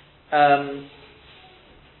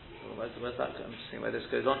 where's that? I'm just seeing where this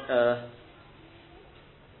goes on.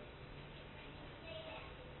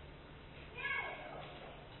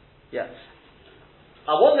 Yeah.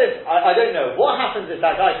 I wonder if, I don't know, what happens if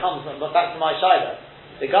that guy comes, back to my Shaila,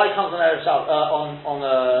 the guy comes on Erev Shabbos, on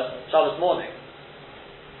Shabbos morning.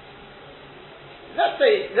 Let's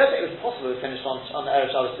say it was possible to finish on Erev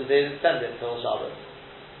Shabbos, so they didn't send it till Shabbos.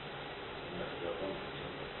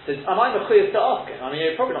 So am I mechuyev to ask him? I mean,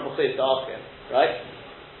 you're probably not mechuyev to ask him, right?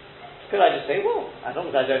 Could I just say, well, as long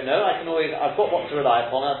as I don't know, I've got what to rely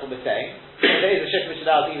upon, that's what we're saying. There is a shift which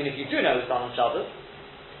allows, even if you do know it's done on Shabbos,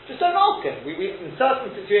 just don't ask him. We in certain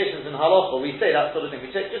situations in halacha, we say that sort of thing. We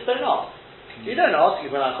say, just don't ask. If you don't ask, you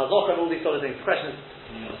will have chazaka and all these sort of things. The question is,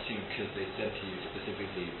 can you not assume because they said to you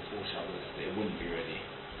specifically before Shabbos that it wouldn't be ready?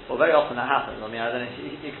 Well, very often that happens. I mean, I don't know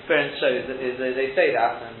if experience shows that they say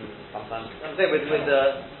that, and sometimes I'm saying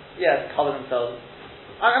cover themselves.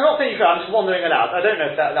 I'm not saying you could. I'm just wondering aloud. I don't know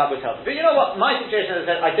if that would help. But you know what? My situation is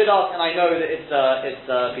that I did ask, and I know that it's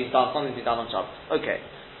been done. Something's been done on Shabbos. Okay.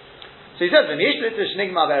 So he says, okay.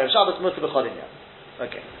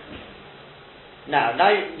 Now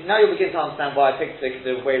you'll begin to understand why I picked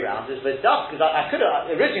the way around this. But because I could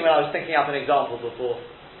have originally, when I was thinking up an example before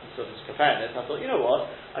sort of comparing this, I thought, you know what,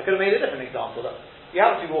 I could have made a different example. That you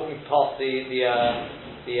happen to be walking past the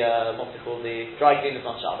what's it called, the dry cleaners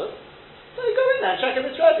on Shabbos. So you go in there and check if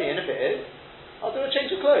it's ready, and if it is, I'll do a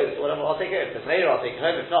change of clothes or whatever. I'll take it. If it's later, I'll take it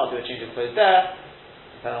home. If not, I'll do a change of clothes there.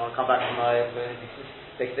 Then I'll come back to my.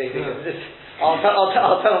 I'll tell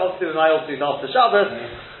them what to do with my old suit after Shabbos.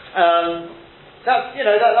 That's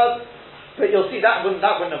but you'll see that wouldn't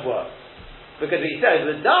have worked because he says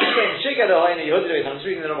the Dafkin Shigado Haina Yehuda. I'm just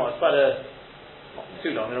reading the Ramah. It's quite not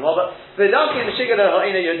too long the Ramah, but the Dafkin Shigado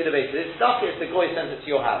Haina Yehuda. This stuff is the goy sends it to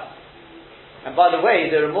your house. And by the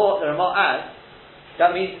way, the Ramah adds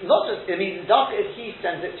that means it means Dafka if he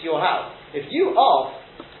sends it to your house. If you ask.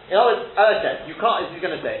 In other words, as I said, you can't, as he's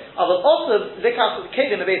going to say, but also, you can't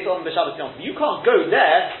go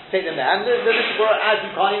there, take them there. And the Mishnah adds,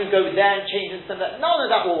 you can't even go there and change and send that. None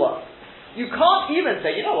of that will work. You can't even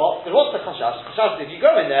say, you know what, what's the Chashash? Chashash, if you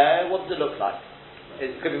go in there, what does it look like?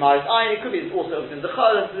 It could be Maris Ayin, it could be also in the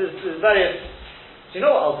Chal, there's various. So you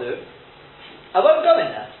know what I'll do? I won't go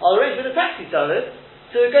in there. I'll arrange with a taxi service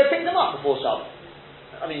to go pick them up before Shabbos.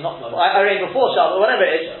 I mean, I arrange before Shabbos, whatever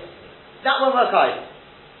it is. That won't work either.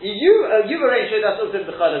 You've arranged it, that's also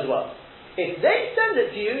the Chal as well. If they send it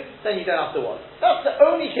to you, then you don't have to worry. That's the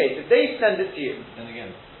only case, if they send it to you. Then again,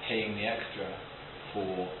 paying the extra for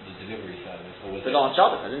the delivery service. Or was it on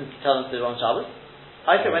Shabbos? I didn't tell them to do it on Shabbos.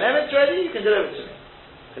 I said, whenever it's ready, you can deliver it to me.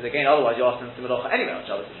 Because again, otherwise you ask them to Melacha anyway on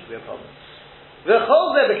Shabbos, which would be a problem. Another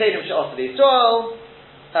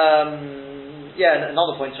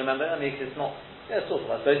point to remember, I mean, it's not, sort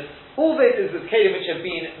of, I suppose. All this is with kelim which have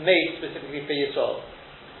been made specifically for Yisrael.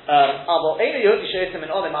 The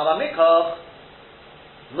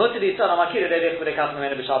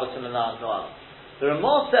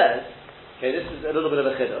Ramah says, okay, this is a little bit of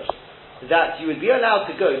a chiddush, that you would be allowed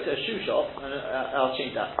to go to a shoe shop, and I'll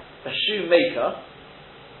change that, a shoemaker.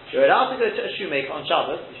 You're allowed to go to a shoemaker on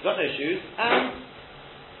Shabbos if you've got no shoes, and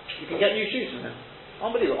you can get new shoes from him.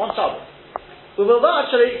 Unbelievable, on Shabbos. But we'll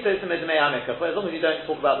actually say to him as long as you don't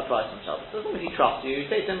talk about the price on Shabbos. So as long as he trusts you,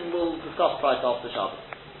 say to him, we'll discuss price after Shabbos.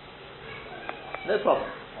 No problem.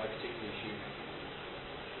 Why particularly shoe?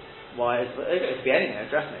 Why? It could be anything, a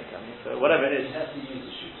dressmaker. I mean, so whatever it is. You have to use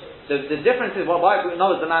the shoe. So the difference is, why?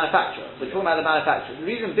 No, it's the manufacturer. We're talking about the manufacturer. The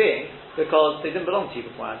reason being because they didn't belong to you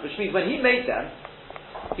beforehand, which means when he made them,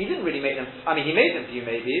 he didn't really make them. I mean, he made them for you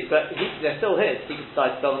maybe, but they're still his. He could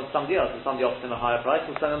decide to sell them to somebody else. If somebody offers him a higher price,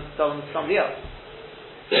 he'll sell them to somebody else.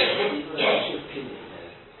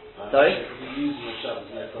 Sorry? If you use them on Shabbos,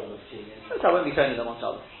 no problem with opinion. So I won't be turning them on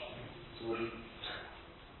Shabbos. So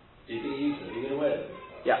you're going to use them, you're going to wear them?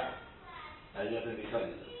 Yeah. And you're not going to be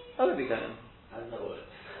cutting them? I won't be turning them. How does that work?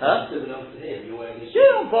 Huh? It's belongs to him, you're wearing his shoes.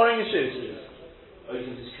 Yeah, I'm borrowing his shoes. Or you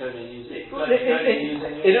can just come and use it.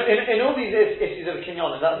 In all these issues of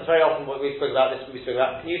kinyon, and that's very often what we spoke about,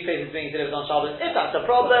 newspapers being delivered on Shabbos. If that's a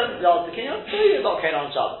problem, the answer to kinyon, so you've got kinyon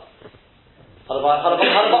on Shabbos.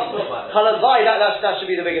 Halavai, that should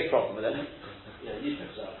be the biggest problem with it. Yeah, you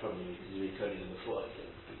fix that problem because you recoded them before.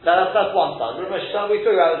 That's one side. We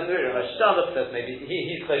spoke about it in the video. Ramesh Shama says maybe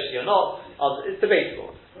he's close to you or not. It's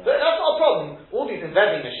debatable. But that's not a problem. All these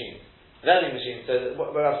vending machines. So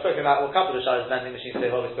where I've spoken about, a couple of Shah's vending machines. So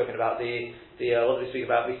we've spoken about what did we speak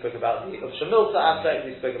about? We spoke about the Shamilta aspect.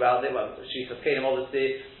 We spoke about Sheet of Kelim,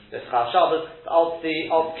 obviously. The Schar Shabbos. The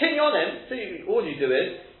Kinyonim. So all you do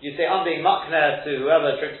is you say, I'm being makner to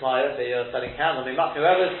whoever drinks my, let's say you're selling can, I'm being makner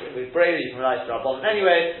whoever, with Brady, you can write to our bottom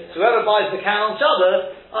anyway, so whoever buys the can on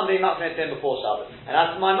Shabbos, I'm being makner to him before Shabbos. And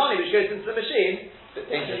as for my money, which goes into the machine, a bit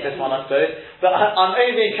dangerous this one I suppose, but I'm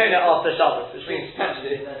only being shown it after Shabbos, which means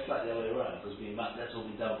potentially... That's like the other way around, because that's all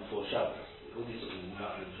been done before Shabbos. All these sort of things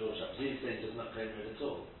are before Shabbos. So you're saying it's not claiming it at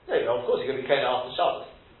all? No, of course you're going to be claiming it after Shabbos.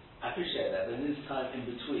 I appreciate that, but in this time in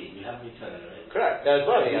between, you haven't been turning it. Correct, there's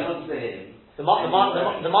well, yeah. It comes to him. The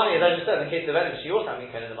money, as I just said, in the case of energy, you also have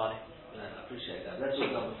been claiming the money. Yeah, I appreciate that. That's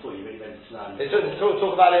all done before you really went to Islam.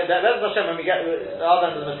 Talk about it. That's not when we get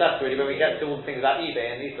other than the Masech really. When we get to all the things about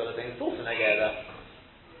eBay and these sort of things, it's also negative.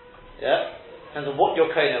 Yeah, depends on what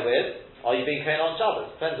you're kona with. Are you being kona on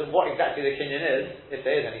Shabbos? Depends on what exactly the kinyan is. If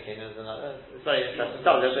there is any kinyans, and it's very interesting.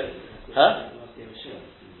 Huh?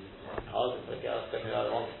 I was thinking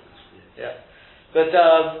about one. Yeah. But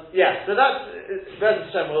so that's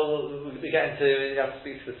we'll be getting to. You have to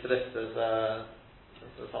speak to the solicitors.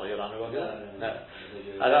 That's not your line, was it? No.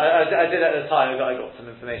 I did at the time. I got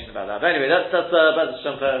some information about that. But anyway, that's for it's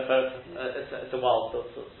a while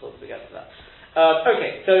to get to that.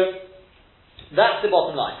 Okay, so that's the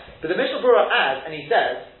bottom line. But the Mishnah Berurah adds, and he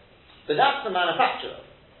says, but that's the manufacturer.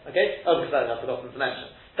 Okay, because I've forgotten to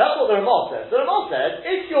mention. That's what the Ramah says. The Ramah says,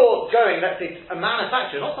 if you're going, let's say, a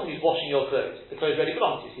manufacturer, not somebody who's washing your clothes, the clothes really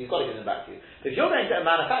belong to you, so you've got to give them back to you. But if you're going to a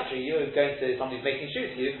manufacturer, you're going to somebody who's making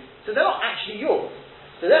shoes for you, so they're not actually yours.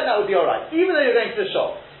 So then that would be alright, even though you're going to the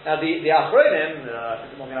shop. Now the Achronim,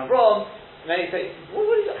 Momin Avram, many say, well,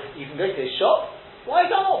 what is that? You can go to his shop? Why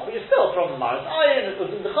is that not? But you're still from the Maris Ayin,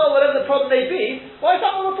 whatever the problem may be, why is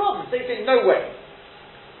that not a problem? They say, no way.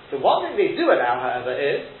 So one thing they do allow, however,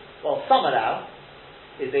 is, some allow,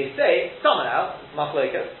 is they say, some allow,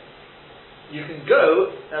 machlokas, you can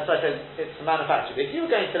go, that's why I said it's a manufacturer. If you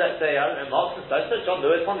were going to, let's say, I don't know, Marks and Spencer, John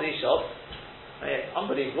Lewis, one of these shops,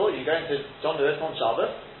 unbelievable, you go into John Lewis on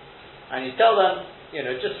Shabbos, and you tell them,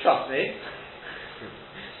 just trust me.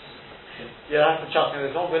 You don't have to trust me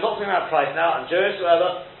with this one. We're not talking about price now. I'm Jewish,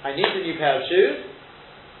 whatever. I need a new pair of shoes.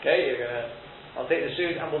 Okay, I'll take the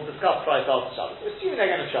shoes and we'll discuss price after Shabbos. Assuming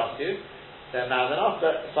they're going to trust you, they're mad enough,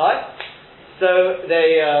 but fine. So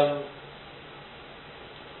they,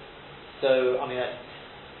 it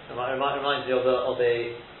reminds me of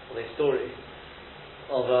a story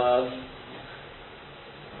of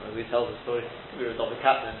we tell the story. We were Dr.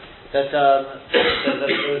 Kaplan that there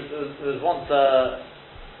was once there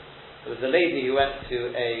was a lady who went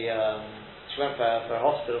to she went for a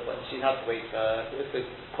hospital, but she had to wait for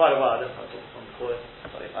quite a while. I don't know if I call it.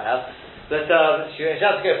 Sorry if I have. But she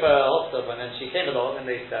had to go for a hospital, and then she came along, and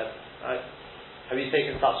they said, "Right, have you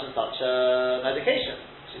taken such and such medication?"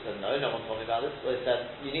 She said, "No, no one told me about this." Well, they said,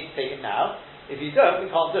 "You need to take it now. If you don't, we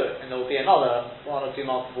can't do it, and there will be another 1 or 2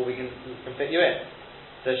 months before we can fit you in."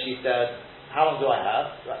 So she said, "How long do I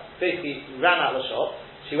have?" Basically, ran out of the shop.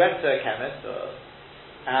 She went to a chemist,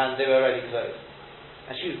 and they were already closed.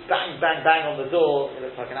 And she was bang, bang, bang on the door. It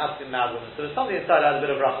looked like an absolute mad woman. So there was somebody inside that had a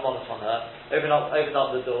bit of rachmanis on her. Opened up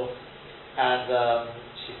the door, and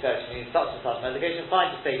she said she needs such and such medication.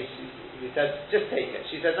 Fine, just take it. He said, "Just take it."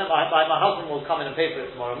 She said, "No, my husband will come in and pay for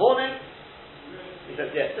it tomorrow morning." He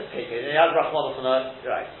said, "Yeah, just take it." And he had rachmanis on her.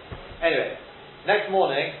 Right. Anyway, next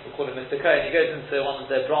morning, we'll call him Mr. Cohen. He goes into one of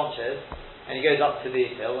their branches, and he goes up to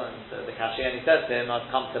the till and the cashier, and he says to him, "I've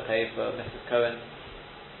come to pay for Mrs. Cohen."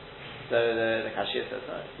 So the cashier says,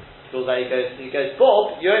 "No." So there he goes,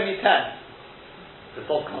 "Bob, you owe me 10. So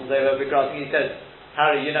Bob comes over, big grasping, he says,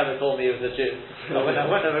 "Harry, you never told me he was a Jew. I wouldn't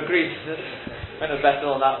have agreed. Wouldn't have betted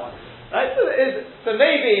on that one." Right? So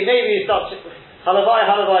maybe such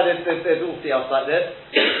halavai, there's all siyas like this.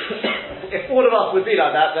 If all of us would be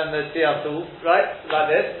like that, then there's siyas all, right? Like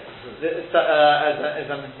this.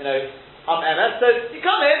 I'm MS. So you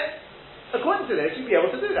come in, according to this, you'd be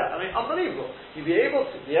able to do that. I mean, unbelievable. You'd be able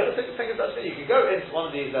to think of such thing. You can go into one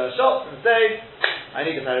of these shops and say, "I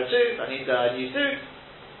need a pair of shoes, I need a new suit."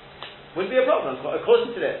 Wouldn't be a problem,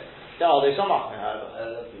 according to this. There's some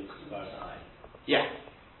yeah.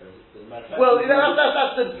 Well,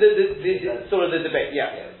 that's the sort of the debate,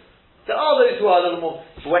 yeah. There are those who are a little more,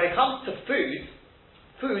 but when it comes to food,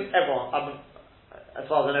 everyone, as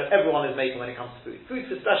far as I know, everyone is making when it comes to food. Food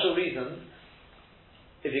for special reasons,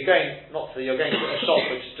 if you're going you're going to a shop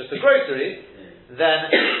which is just a grocery, then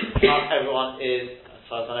not everyone is, as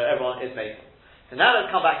far as I know, everyone is making. So now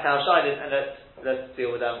let's come back to our shaylas and let's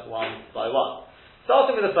deal with them one by one.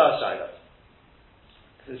 Starting with the first shayla.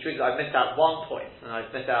 The truth is I've missed out one point, and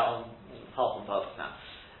I've missed out on half on purpose now.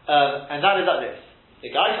 And that is like this. The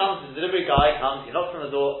guy comes, the delivery guy comes, he knocks on the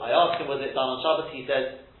door, I ask him was it done on Shabbos, he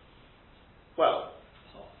says, well,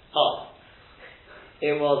 half.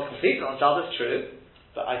 It was completed on Shabbos, true,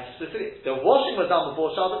 but the washing was done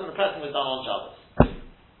before Shabbos and the pressing was done on Shabbos.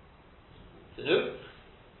 So no?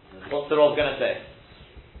 What's the Rav going to say?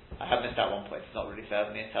 I have missed out one point, it's not really fair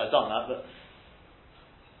for me to have done that, but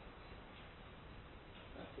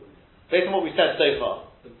based on what we've said so far.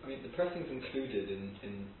 The pressing's included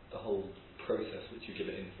in the whole process which you give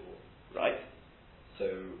it in for. Right. So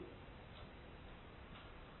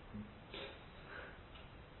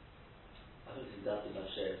I don't think that is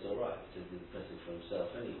share is alright, because he's pressing for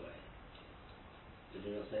himself anyway. Did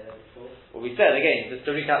we not say that before? Well, we said again, just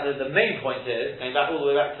to recap, the main point is, going back all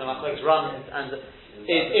the way back to the Machlokes runs, and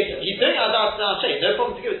if he's doing it as our shape, no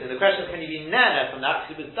problem to give it to him. The question is, can you be nana from that?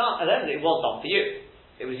 Because it was done, at the end it was done for you.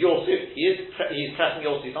 It was your suit. He's pressing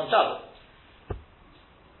your suit on Shabbos.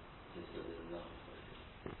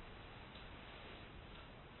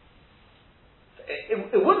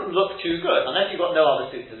 It wouldn't look too good unless you've got no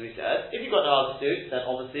other suits, as we said. If you've got no other suits, then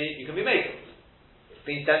obviously you can be making. It's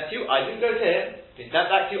been sent to you, I didn't go to him. It's been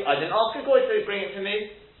sent back to you, I didn't ask a guy to bring it to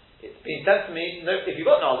me. It's been sent to me. No, if you've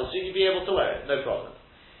got no other suit, you'd be able to wear it, no problem.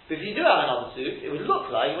 But if you do have another suit, it would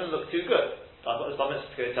look like, it wouldn't look too good. So I've got this bar mitzvah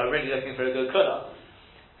to go, so I'm really looking for a good colour.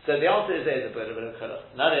 So the answer is there's a bit of a colour.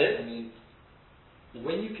 And that is,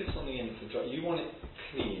 when you give something in for dry, you want it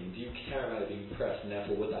clean, do you care about it being pressed, and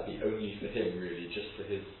therefore would that be only for him really, just for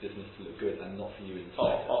his business to look good and not for you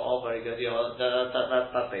inside? very good.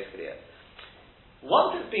 That's basically it.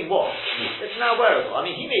 Once it's been washed, it's now wearable. I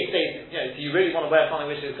mean, he may say, do you really want to wear something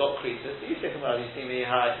which has got creases? You say, well, you see me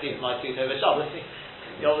how I sleep my suit over Shabbos.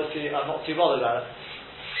 Obviously, I'm not too bothered about it.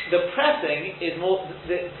 The pressing is more,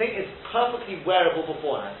 the thing is perfectly wearable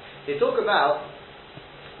beforehand. They talk about,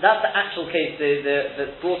 that's the actual case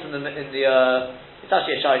that's brought in the it's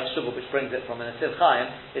actually a Shai Shubal which brings it from in a Siv Chaim.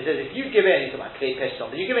 It says if you give in, you talk about Klei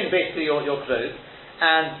Peshon, but you give in basically your clothes,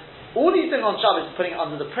 and all he's doing on Shabbos is putting it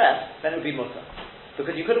under the press, then it would be mutter.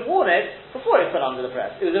 Because you could have worn it before it was put under the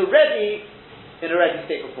press. It was already in a ready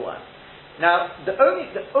state beforehand. Now, the only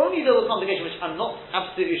little complication which I'm not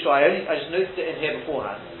absolutely sure, I just noticed it in here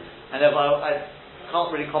beforehand, and therefore I can't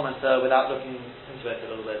really comment without looking into it a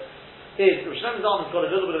little bit, is Rosh Hashanah's got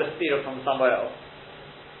a little bit of a steer from somewhere else,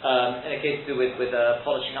 in a case to do with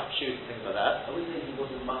polishing up shoes and things like that. I would think he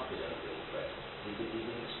wasn't muscular over the press. He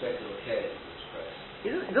didn't expect or care that he was pressed.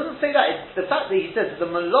 He doesn't say that. It's the fact that he says the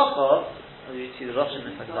malacha. Oh, you see the Russian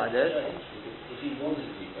if I slide it. If he wanted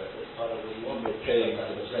to be pressed, that's part of what he wanted. You're paying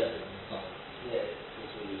for the pressing. Yeah,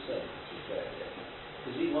 that's what you're saying.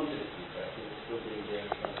 Because he wanted it to be pressed, it was still being there.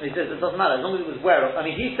 He says it doesn't matter as long as it was wearable. I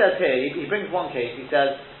mean, he says here, he brings one case. He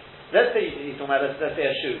says, let's say he's talking about let's say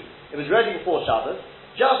a shoe. It was ready before Shabbos.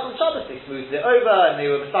 Just on Shabbos they smoothed it over and they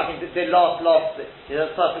were sucking. They lost.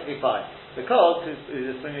 That's perfectly fine because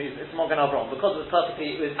it's not going to have wrong because it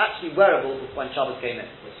was actually wearable when Shabbos came in.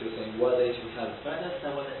 So you're saying were they to have? But I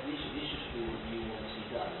understand what the issue should be what you want to be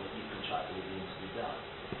done, what you contracted with you to be done.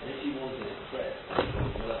 And if you wanted it pressed,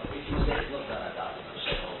 if you say it's not done at that, I'm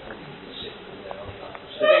sure I'll probably be the shit from there on the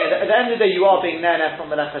At the end of the day, you are being nana from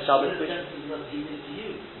Melecha Shabbos. He did it to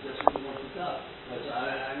you, because that's what you wanted done. But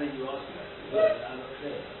I know you asked me that, I'm not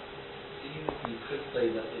clear. You could say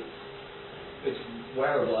that it's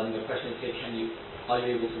wearable, and the question is here: are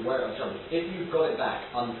you able to wear it on Shabbos? If you got it back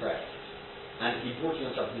unpressed, and he brought it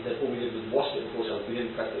on Shabbos, he said all we did was wash it before Shabbos, we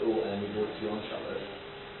didn't press it all, and then we brought it to you on Shabbos,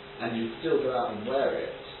 and you still go out and wear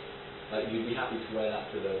it, like you'd be happy to wear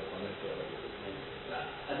that to the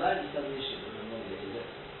As I understand the issue with the money is that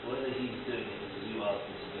whether he's doing it because you asked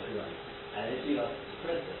him to do it, right. And if you ask him to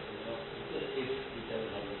press it, you know, if he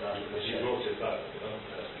doesn't have the value, But she brought it back, you know,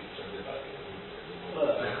 he turned it back. I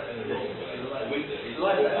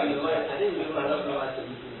think we might not realize that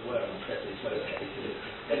we didn't wear on pressing photos.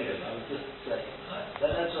 Anyway, I was just saying.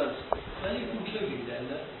 That's what Are you concluding then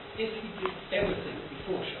that if he did everything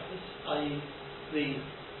before Shabbos, i.e. the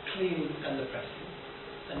cleaning and the pressing,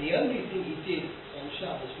 and the only thing he did on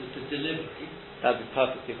Shabbos was the delivery, That'd be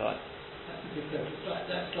perfectly fine. that would be perfect. Right,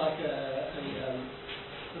 that's like when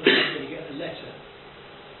you get a letter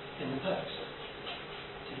in the post.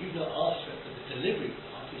 So you've not asked for it, but the delivery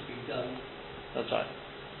part has been done. That's right.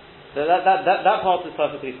 So that part is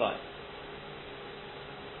perfectly fine.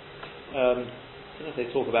 don't know if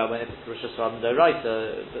they talk about when it's Rosh Hashanah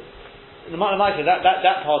Doraita, but in the Ma'aser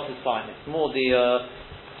that part is fine. It's more the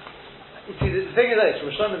you see the thing is this,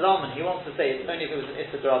 Rosh Hashanah Zalman, he wants to say it's only if it was an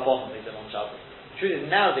Issa D'Rabbanan they did on Shabbos. The truth is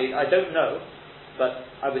nowadays I don't know, but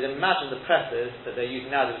I would imagine the presses that they're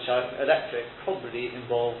using nowadays, which are electric, probably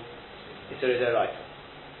involve Issa D'Oraita.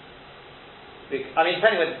 I mean,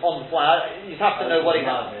 depending on the point, you'd have to know what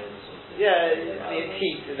exactly. Yeah, it's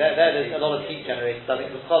heat. There's a lot of heat generated. I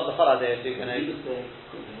think the Chol there is going to.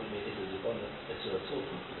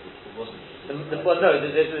 Well, no,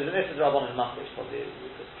 there's an Issa D'Rabbanan in Makkah, which probably is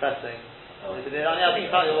pressing. I think they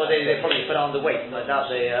probably put it on the weight. I doubt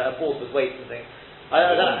they bought with weights and things.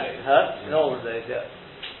 I don't know. In all of those, yeah.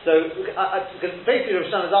 So, because basically,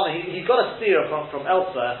 Rosh Hashanah, he's got a steer from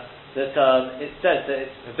elsewhere that it says that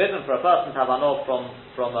it's forbidden for a person to have an off from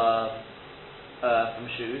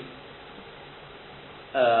shoes.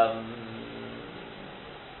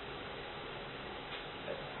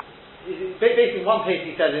 Basically, in one place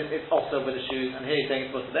he says it's also with the shoes, and here he's saying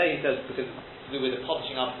it's for today. He says because it's to do with the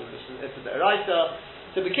polishing up, it's a deraisa.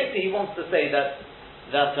 So B'Kitzur, he wants to say that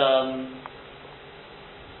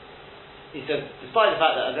he said, despite the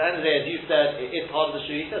fact that at the end of the day, as you said, it is part of the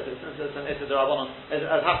shoe, he says it's a D'Rabbanan.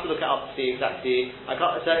 I'd have to look it up to see exactly. I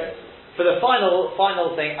can't. So for the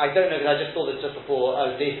final thing, I don't know because I just saw this just before.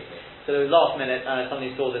 So last minute,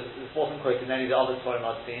 somebody saw this. This wasn't quoted in any of the other Sforim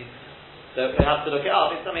I've seen. So we have to look it up.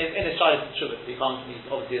 In his Shailas and Shuvah, he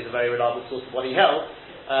obviously is a very reliable source of what he held.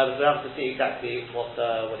 But we have to see exactly what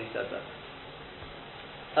he said there.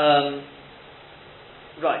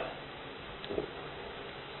 Right.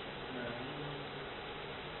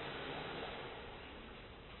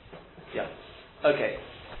 Yeah. Okay.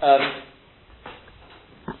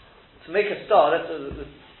 To make a start, let's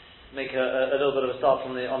make a little bit of a start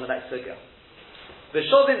on the next figure.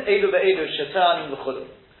 V'shovin elu ve'elu shetan v'chudu.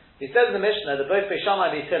 He says in the Mishnah that both Beis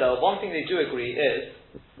Shammai and Beis Hillel, one thing they do agree is,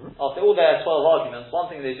 after all their 12 arguments, one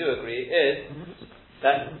thing they do agree is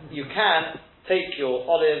that you can take your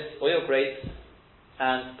olives or your grapes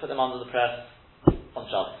and put them under the press on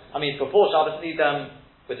Shabbos. I mean, before Shabbos, need them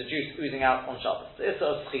with the juice oozing out on Shabbos. So it's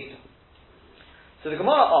a schita. So the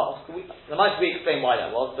Gemara asks, there might be explain why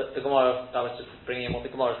that was, but the Gemara, that was just bringing in what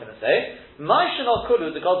the Gemara is going to say.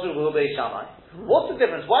 What's the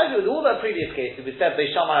difference? Why is it with all the previous cases we said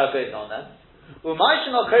Beis Shammai are good on them? Why is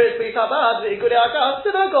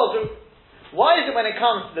it when it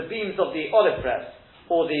comes to the beams of the olive press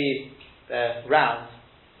or the round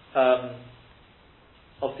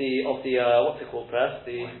of the what's it called press,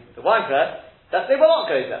 the wine press, that they will not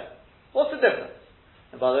go there? What's the difference?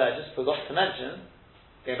 And by the way, I just forgot to mention,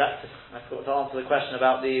 going back to, I forgot to answer the question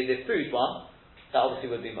about the food one, that obviously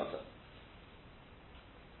would be mutter.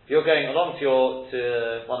 If you're going along to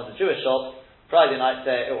one of the Jewish shops, Friday night,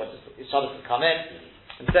 say, it's Shabbos to come in,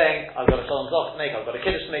 and saying, I've got a Shalom Zoch to make, I've got a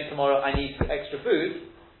Kiddush to make tomorrow, I need extra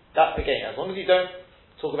food, that, again, as long as you don't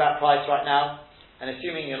talk about price right now, and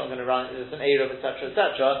assuming you're not going to run, there's an Erev, etc.,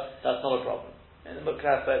 that's not a problem. And the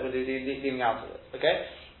Muktas we'll do leaving out of it, okay?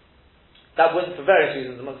 That wouldn't, for various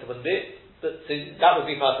reasons, the Muktzah wouldn't do it, but so that would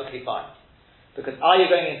be perfectly fine. Because are you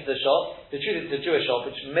going into the shop? The truth is it's a Jewish shop,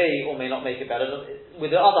 which may or may not make it better.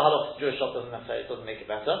 With the other halachas, Jewish shop doesn't make it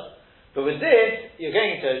better. But with this, you're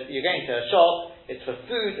going to a shop, it's for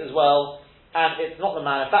food as well, and it's not the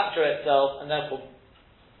manufacturer itself, and therefore...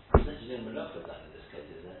 There's no malacha that in this case,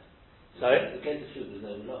 isn't there? Sorry? In the case of food, there's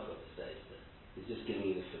no malacha at this stage. It's just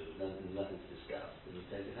giving you the food, nothing to discuss. And you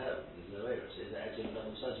take it home. There's no error. So is there actually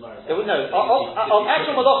no malacha? There would no.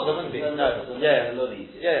 Actual malacha there wouldn't be. No. Yeah. A lot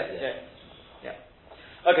easier. Yeah.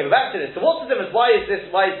 Okay, but back to this. So what's the difference? Why is this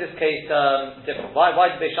case different?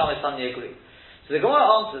 Why did Beis Shammai suddenly agree? So the Gemara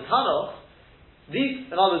answers, Hanoch, these,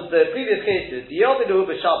 in other words, the previous cases, the Yovidu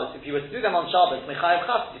B'Shabbos, if you were to do them on Shabbos, Mechayev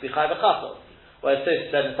Chasos, you'd be Chayev Chasos. Whereas so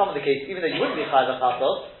said in some of the cases, even though you wouldn't be Chayev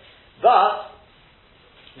Chasos, but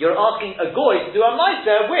you're asking a goy to do a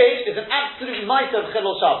Meiser, which is an absolute Meiser of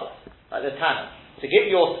Chilul Shabbos, like the Tanner. To get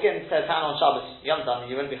your skin to tan on Shabbos, Yom Tov,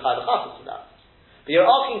 you wouldn't be Chayev Chasos for that. But you're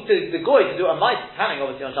asking the goy to do a mice tanning,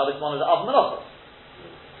 obviously on Shabbos, one of the Av Malachos.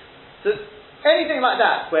 So anything like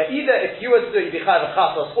that, where either if you were to do it, you'd be Chayav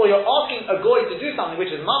Chasos, or you're asking a goy to do something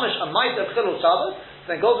which is mamish a mice of Chilul Shabbos,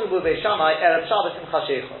 then goes with Beis Shammai Erev Shabbos in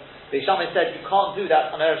Chashecho. Beis Shammai said you can't do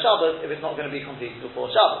that on Erev Shabbos if it's not going to be completed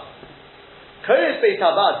before Shabbos. Kodesh Beis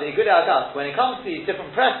Habad, the Igudei Agas, when it comes to these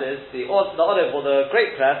different presses, the olive or the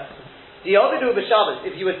grape press, the Ovidu b'Shabbos,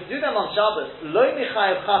 if you were to do them on Shabbos, lo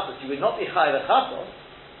michayev chasos, you would not be chayev chasos,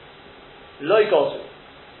 lo gozu.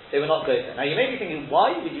 They would not go there. Now you may be thinking,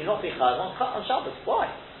 why would you not be chayev on Shabbos? Why?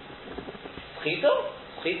 Chita?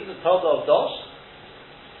 Chita is a total of dosh.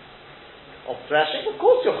 of threshing, of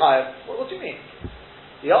course you're chayav. What do you mean?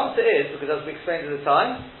 The answer is, because as we explained at the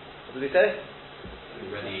time, what did we say?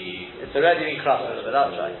 It's already been crushed a little bit,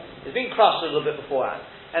 that's right. It's been crushed a little bit beforehand.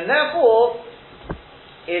 And therefore,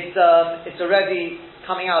 it's already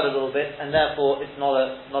coming out a little bit, and therefore it's not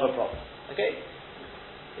a problem. Okay?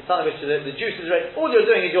 It's something which the juice is ready. All you're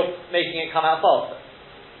doing is you're making it come out faster.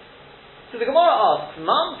 So the Gemara asks,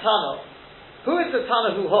 Man Tano, who is the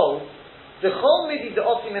Tano who holds the Chol Midi the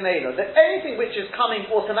Osim Emela, that anything which is coming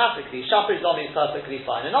automatically, Shapir Zomi is perfectly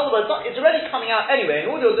fine. In other words, it's already coming out anyway, and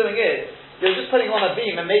all you're doing is you're just putting on a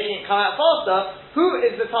beam and making it come out faster. Who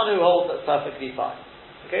is the Tano who holds that's perfectly fine?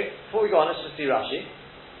 Okay, before we go on, let's just see Rashi.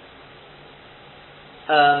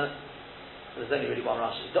 There's only really one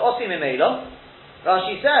Rashi. The Osim Emela,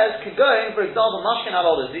 Rashi says, Kegoin, for example, Mashkin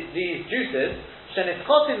Alodas, these juices,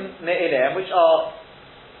 Shenitzchotim Me'elehem, which are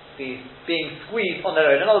being squeezed on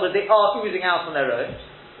their own. In other words, they are oozing out on their own.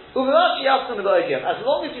 As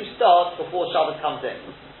long as you start before Shabbos comes in.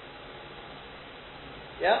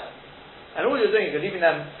 Yeah? And all you're doing is you're leaving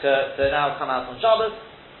them to now come out on Shabbos.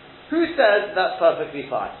 Who says that's perfectly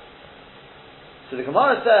fine? So the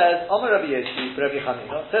Gemara says, Omer Rabbi Yosi, Rabbi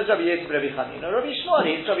Chanina, says Rabbi Yosi, Rabbi Chanina, Rabbi Shmuel,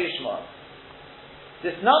 it's Rabbi Shmuel.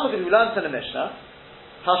 This now, because we learned in the Mishnah,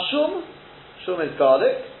 Hashum, Shum is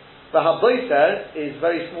garlic, the Haboiser is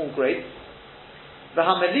very small grapes, the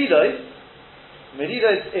Hamelilos,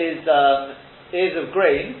 Melilos is ears of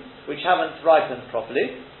grain, which haven't ripened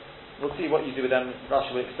properly. We'll see what you do with them,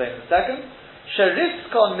 Rashi will explain in a second.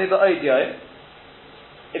 Sheriskon Miba'odio,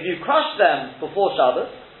 if you crush them before Shabbos,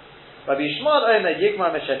 Rabbi Yishmael Omer Yigmar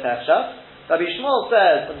Meshetach Shav. Rabbi Yishmael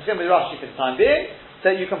says, I'm just going to be Rashi for the time being,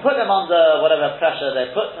 that you can put them under whatever pressure they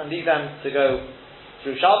put and leave them to go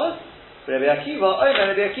through Shabbos. Rabbi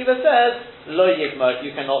Akiva says, Lo Yigmar,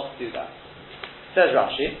 you cannot do that. Says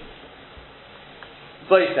Rashi.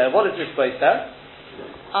 Boiser, what is this Boiser?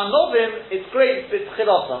 Anovim, it's great, it's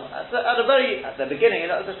Chilosom. At the beginning,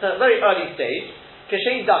 at a very early stage,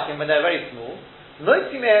 Keshein Dakim, when they're very small,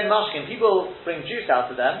 Motzimeh and Mashkin, people bring juice out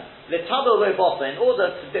of them, Letado Lo Bosa, in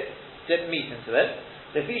order to dip meat into it,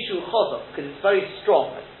 Lefishu Chozok, because it's very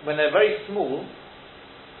strong. When they're very small,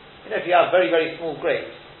 if you have very, very small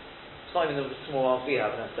grapes, it's not even the small ones we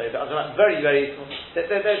have necessarily, but I'm talking about very, very small, they're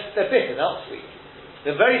bitter, they're not sweet.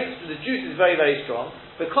 The juice is very, very strong.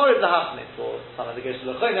 The korib lahachmit, or someone that goes to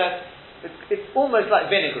the chayna, it's almost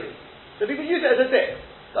like vinegary. So people use it as a dip.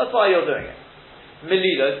 That's why you're doing it.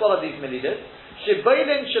 Melidos, what are these melidos?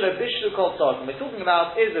 Shibailin shalabishlu kol tzarkim. We're talking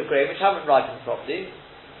about ears of grain which haven't ripened properly.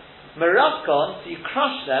 Merafkon, so you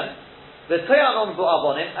crush them. The toyanon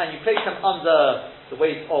bu'avonim, and you place them under the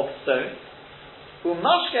weight of stone.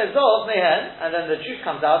 Umashkezov mehen, and then the juice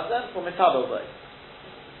comes out of them for metabelvay.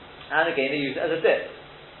 And again, they use it as a dip.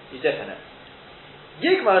 You dip in it.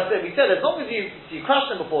 Yigmar said, we said, as long as you crush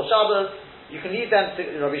them before Shabbos, you can leave them to,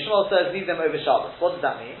 Rabbi Shmuel says, leave them over Shabbos. What does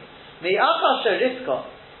that mean?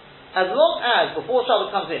 As long as, before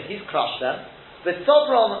Shabbos comes in, he's crushed them, the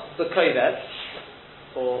Sobrom the Kovet,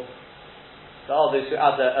 or there are those who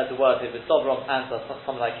add the word here, the Sobrom answer,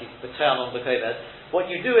 something like the turn on the Kovet. What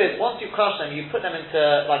you do is, once you crush them, you put them into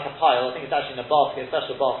like a pile, I think it's actually in a basket, a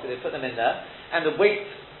special basket, they put them in there, and the weight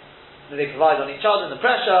that they provide on each other and the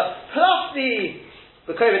pressure, plus the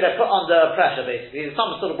kovet they're put under pressure basically, there's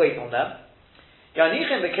some sort of weight on them.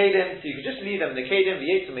 Yanichem the kedim, so you can just leave them in the kedim, the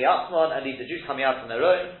yetzim the atzmon, and leave the juice coming out on their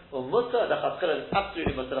own. Or mutter the chatzchila,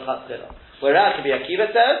 absolutely mutter the chatzchila. Whereas Rabbi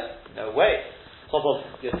Akiva says, no way. Top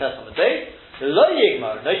of your test on the day, lo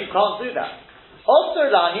yigmar, no you can't do that. Also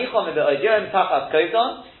la'anichom the odyom tachas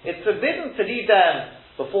kozon, it's forbidden to leave them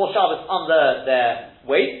before Shabbos under their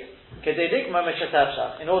weight, in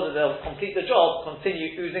order they'll complete the job,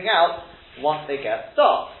 continue oozing out once they get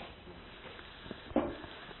dark.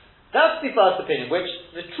 That's the first opinion, which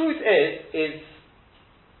the truth is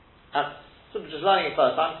sort of just learning it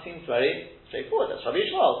first time seems very straightforward. That's Rabbi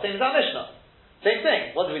Yishmael, same as our Mishnah. Same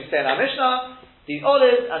thing. What do we say in our Mishnah? These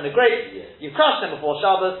olives and the grapes, you crush them before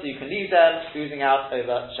Shabbos, so you can leave them oozing out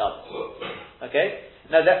over Shabbos. Okay?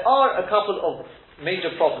 Now there are a couple of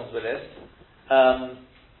major problems with this.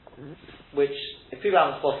 Which, if people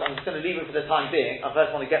haven't spotted, I'm just going to leave it for the time being. I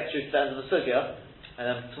first want to get through to the end of the sugya, and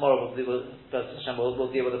then tomorrow we'll deal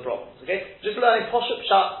with the problems. Okay? Just learning Poshup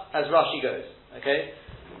Pshat as Rashi goes. Okay?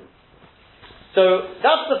 So,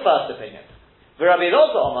 that's the first opinion. The Rabbi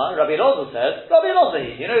Elazar Omar, Rabbi Elazar says, Rabbi Elazar,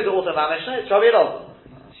 you know the author of our Mishnah, it's Rabbi Elazar.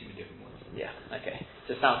 Yeah, okay.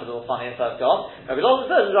 Just sounds a little funny at first glance. Rabbi Elazar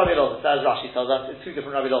says it's Rabbi Elazar, as Rashi tells us, it's two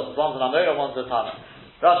different Rabbi Elazars. One's an Amora, one's a Tana.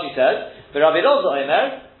 Rashi says, the Rabbi Elazar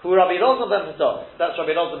Omer, who Rabbi Elazar ben Medos. That's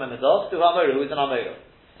Rabbi Elazar ben Medos, to Amora, who is an Amora.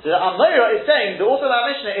 So the Amora is saying the author of our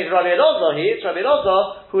Mishnah is Rabbi Elazar here. It's Rabbi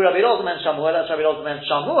Elazar, who Rabbi Elazar meant Shamua. That's Rabbi Elazar meant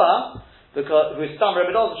Shamua, because who is Stam Rabbi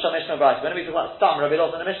Elazar Sham Mishnah Brayta. When we talk about Stam Rabbi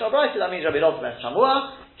Elazar in the Mishnah Brayta, that means Rabbi Elazar meant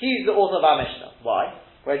Shamua. He's the author of our Mishnah. Why?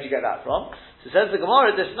 Where did you get that from? So it says the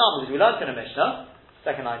Gemara this now because we learned in a Mishnah.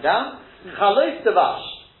 Second line down. Chalos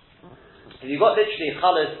Devash. If you've got literally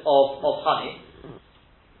chalos of honey,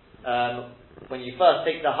 when you first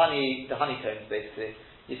take the honeycombs basically,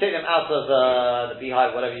 you take them out of the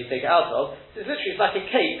beehive, whatever you take it out of, it's like a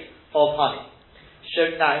cake of honey.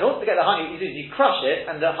 So now, in order to get the honey, you crush it,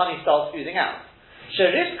 and the honey starts oozing out.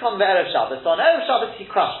 Sherif kon be'erev Shabbos. So on erev Shabbos, he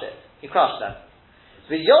crushed it. He crushed them.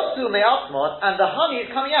 V'yotzu me'atmon, and the honey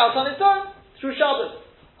is coming out on its own through Shabbos.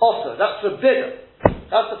 Also, that's forbidden.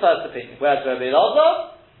 That's the first opinion. Whereas Rabbi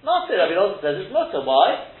Elazar, not it. Rabbi Elazar says it's mutter.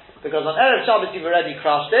 Why? Because on erev Shabbos you've already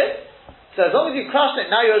crushed it. So as long as you crushed it,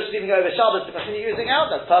 now you're just leaving it over Shabbos to continue using out,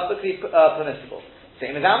 that's perfectly permissible.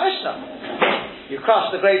 Same as our Mishnah. You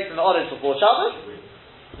crushed the grapes and the olives before Shabbos,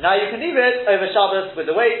 now you can leave it over Shabbos with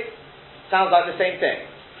the weight. Sounds like the same thing.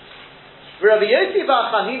 Rabbi Yossi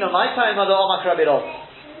bar Chanina, my time mother Omak Rabbi Elazar.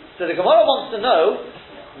 So the Gemara wants to know,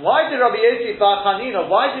 why did Rabbi Yossi bar Chanina,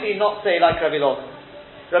 why did he not say like Rabbi Elazar?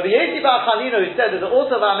 Rabbi Yossi bar Chanina, who said that the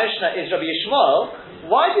author of our Mishnah is Rabbi Yishmael,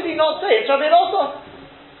 why did he not say it's Rabbi Elazar?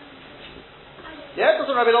 Yeah,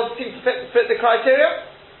 doesn't Rabbi Elazar seem to fit the criteria?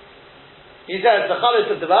 He says the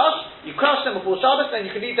chalos of Devash, you crush them before Shabbos, then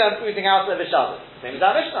you can leave them oozing out over Shabbos. Same as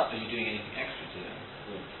our Mishnah. Are you doing anything extra to them?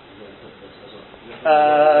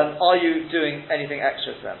 Are you doing anything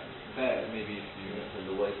extra to them? Maybe if you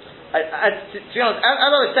the waste. To be honest,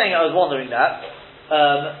 as I was saying, I was wondering that.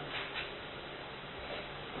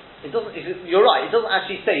 It doesn't. You're right. It doesn't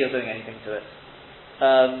actually say you're doing anything to it.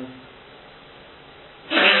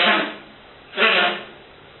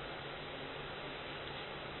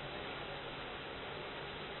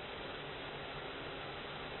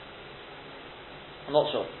 I'm not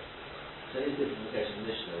sure. So is this in the case of the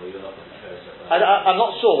Mishnah, or you're not going to carry yourself out? I'm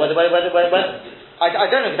not sure whether I don't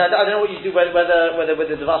know, because I don't know what you do whether with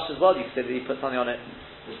the Devash as well. You could say that you put something on it.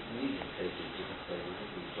 Just in these cases, you can say we think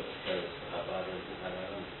we've got to carry yourself out, but I don't think I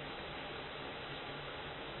know.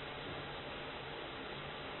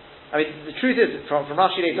 I mean, the truth is, from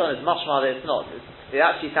Rashi later on, it's much more that it's not. It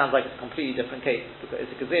actually sounds like it's a completely different case. It's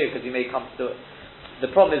a kazir because you may come to do it.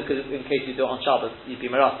 The problem is because in case you do it on Shabbos, you'd be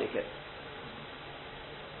merasik it.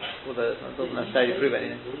 Although it doesn't necessarily prove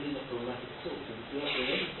anything.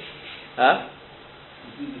 Huh?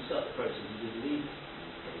 You start the process, you do the lead.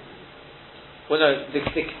 Well, no, the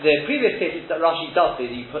previous cases that Rashi does say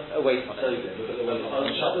that you put a weight on it. On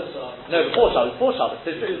Shabbos or? No, before Shabbos. So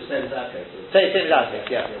Same as our case. Same as our case,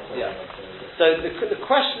 yeah. So the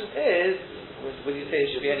question is, would you say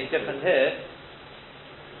it should be any different here?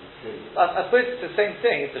 I suppose it's the same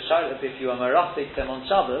thing. It's a shayla if you are merasik them on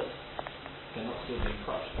Shabbos. they're not still being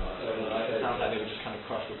crushed. It sounds like they were just kind of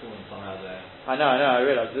crushed before and somehow they're... I know, I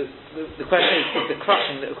realise. The question is the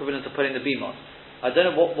crushing the equivalent of putting the beam on? I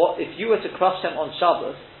don't know what if you were to crush them on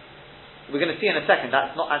Shabbos, we're going to see in a second,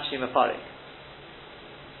 that's not actually mefarik.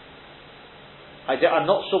 I'm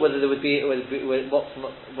not sure whether there would be whether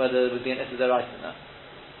there would be an issue right in that.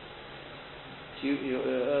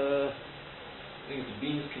 I think the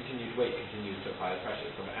beam's continued weight continues to apply the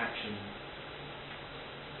pressure from action.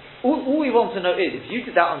 All we want to know is if you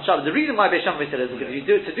did that on Shabbos. The reason why Beis Shammai said is because if you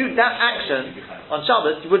to do that action on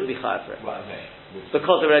Shabbos, you wouldn't be chayav for it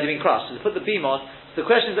because they've already been crushed. So to put the beam on. So the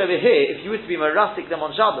question is over here: if you were to be marasik them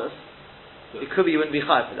on Shabbos, it could be you wouldn't be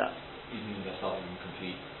chayav for that. Even they're starting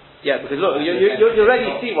complete. Yeah, because look, you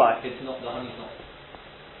already see why. It's not the honey's not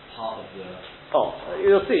part of the. Oh,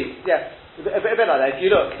 you'll see. Yeah, a bit like that. If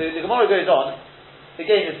you look, the Gemara goes on.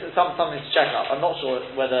 Again, it's something to check up. I'm not sure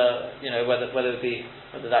whether that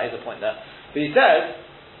is a point there. But he says,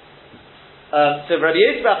 so Rabbi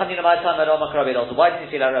Yossi bar Chanina my time Rabbi Elazar. Why didn't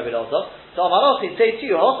he say that Rabbi Elazar? So Amaros he'd say to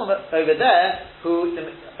you, over there,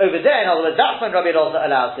 in other words, that's when Rabbi Elazar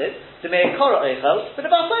allows it to make korah eichel, but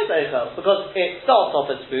about both eichel, because it starts off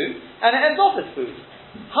as food and it ends off as food.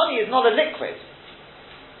 Honey is not a liquid.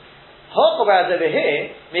 Whereas over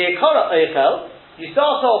here, make korah eichel, you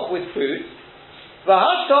start off with food.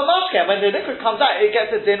 V'hashka or mashke, when the liquid comes out, it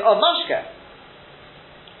gets a din of mashke.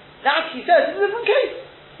 That, he says, is a different case.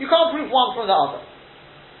 You can't prove one from the other.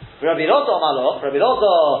 Rabbi Elazar Malach, Rabbi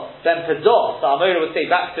Elazar ben Pedor, so Amora would say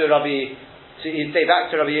back to Rabbi Yossi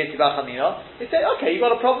bar Chanina, he'd say, okay, you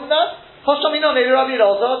got a problem with that? Hoshamino maybe Rabbi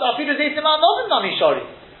Elazar, afidu zeitim ha'novim nami shori.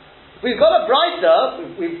 We've got a brighter,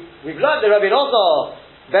 we've learned that Rabbi Elazar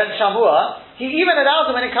ben Shamua, he even allows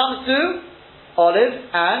it when it comes to olive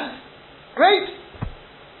and grapes.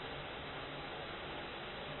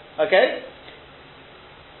 Okay?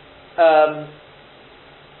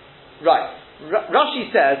 Right.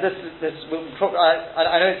 Rashi says, I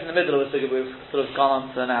know it's in the middle of a sugya, we've sort of gone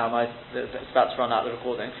on to now, it's about to run out the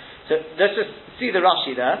recording. So let's just see the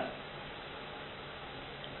Rashi there.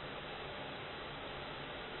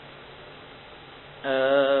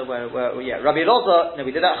 Rabbi Elazar, no,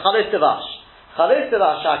 we did that. Chalis Devash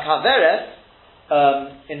HaKaveret,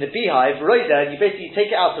 in the beehive, Roida, you basically take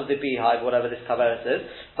it out of the beehive, whatever this Kaveret is,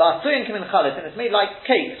 and it's made like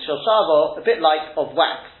cakes, Shoshavo, a bit like of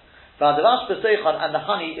wax. And the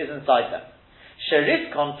honey is inside them.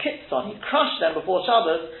 Sherifkon Kitson, he crushed them before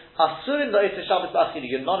Shabbos. Asurin lo ite Shabbos b'achilu.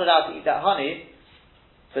 You're not allowed to eat that honey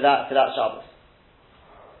for that Shabbos.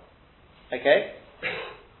 Okay,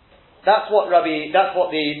 that's what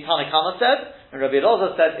the Tanakama said, and Rabbi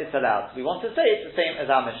Elazar said it's allowed. We want to say it's the same as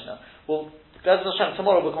our Mishnah. Well,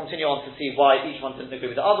 tomorrow we'll continue on to see why each one didn't agree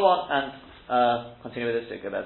with the other one, and continue with this.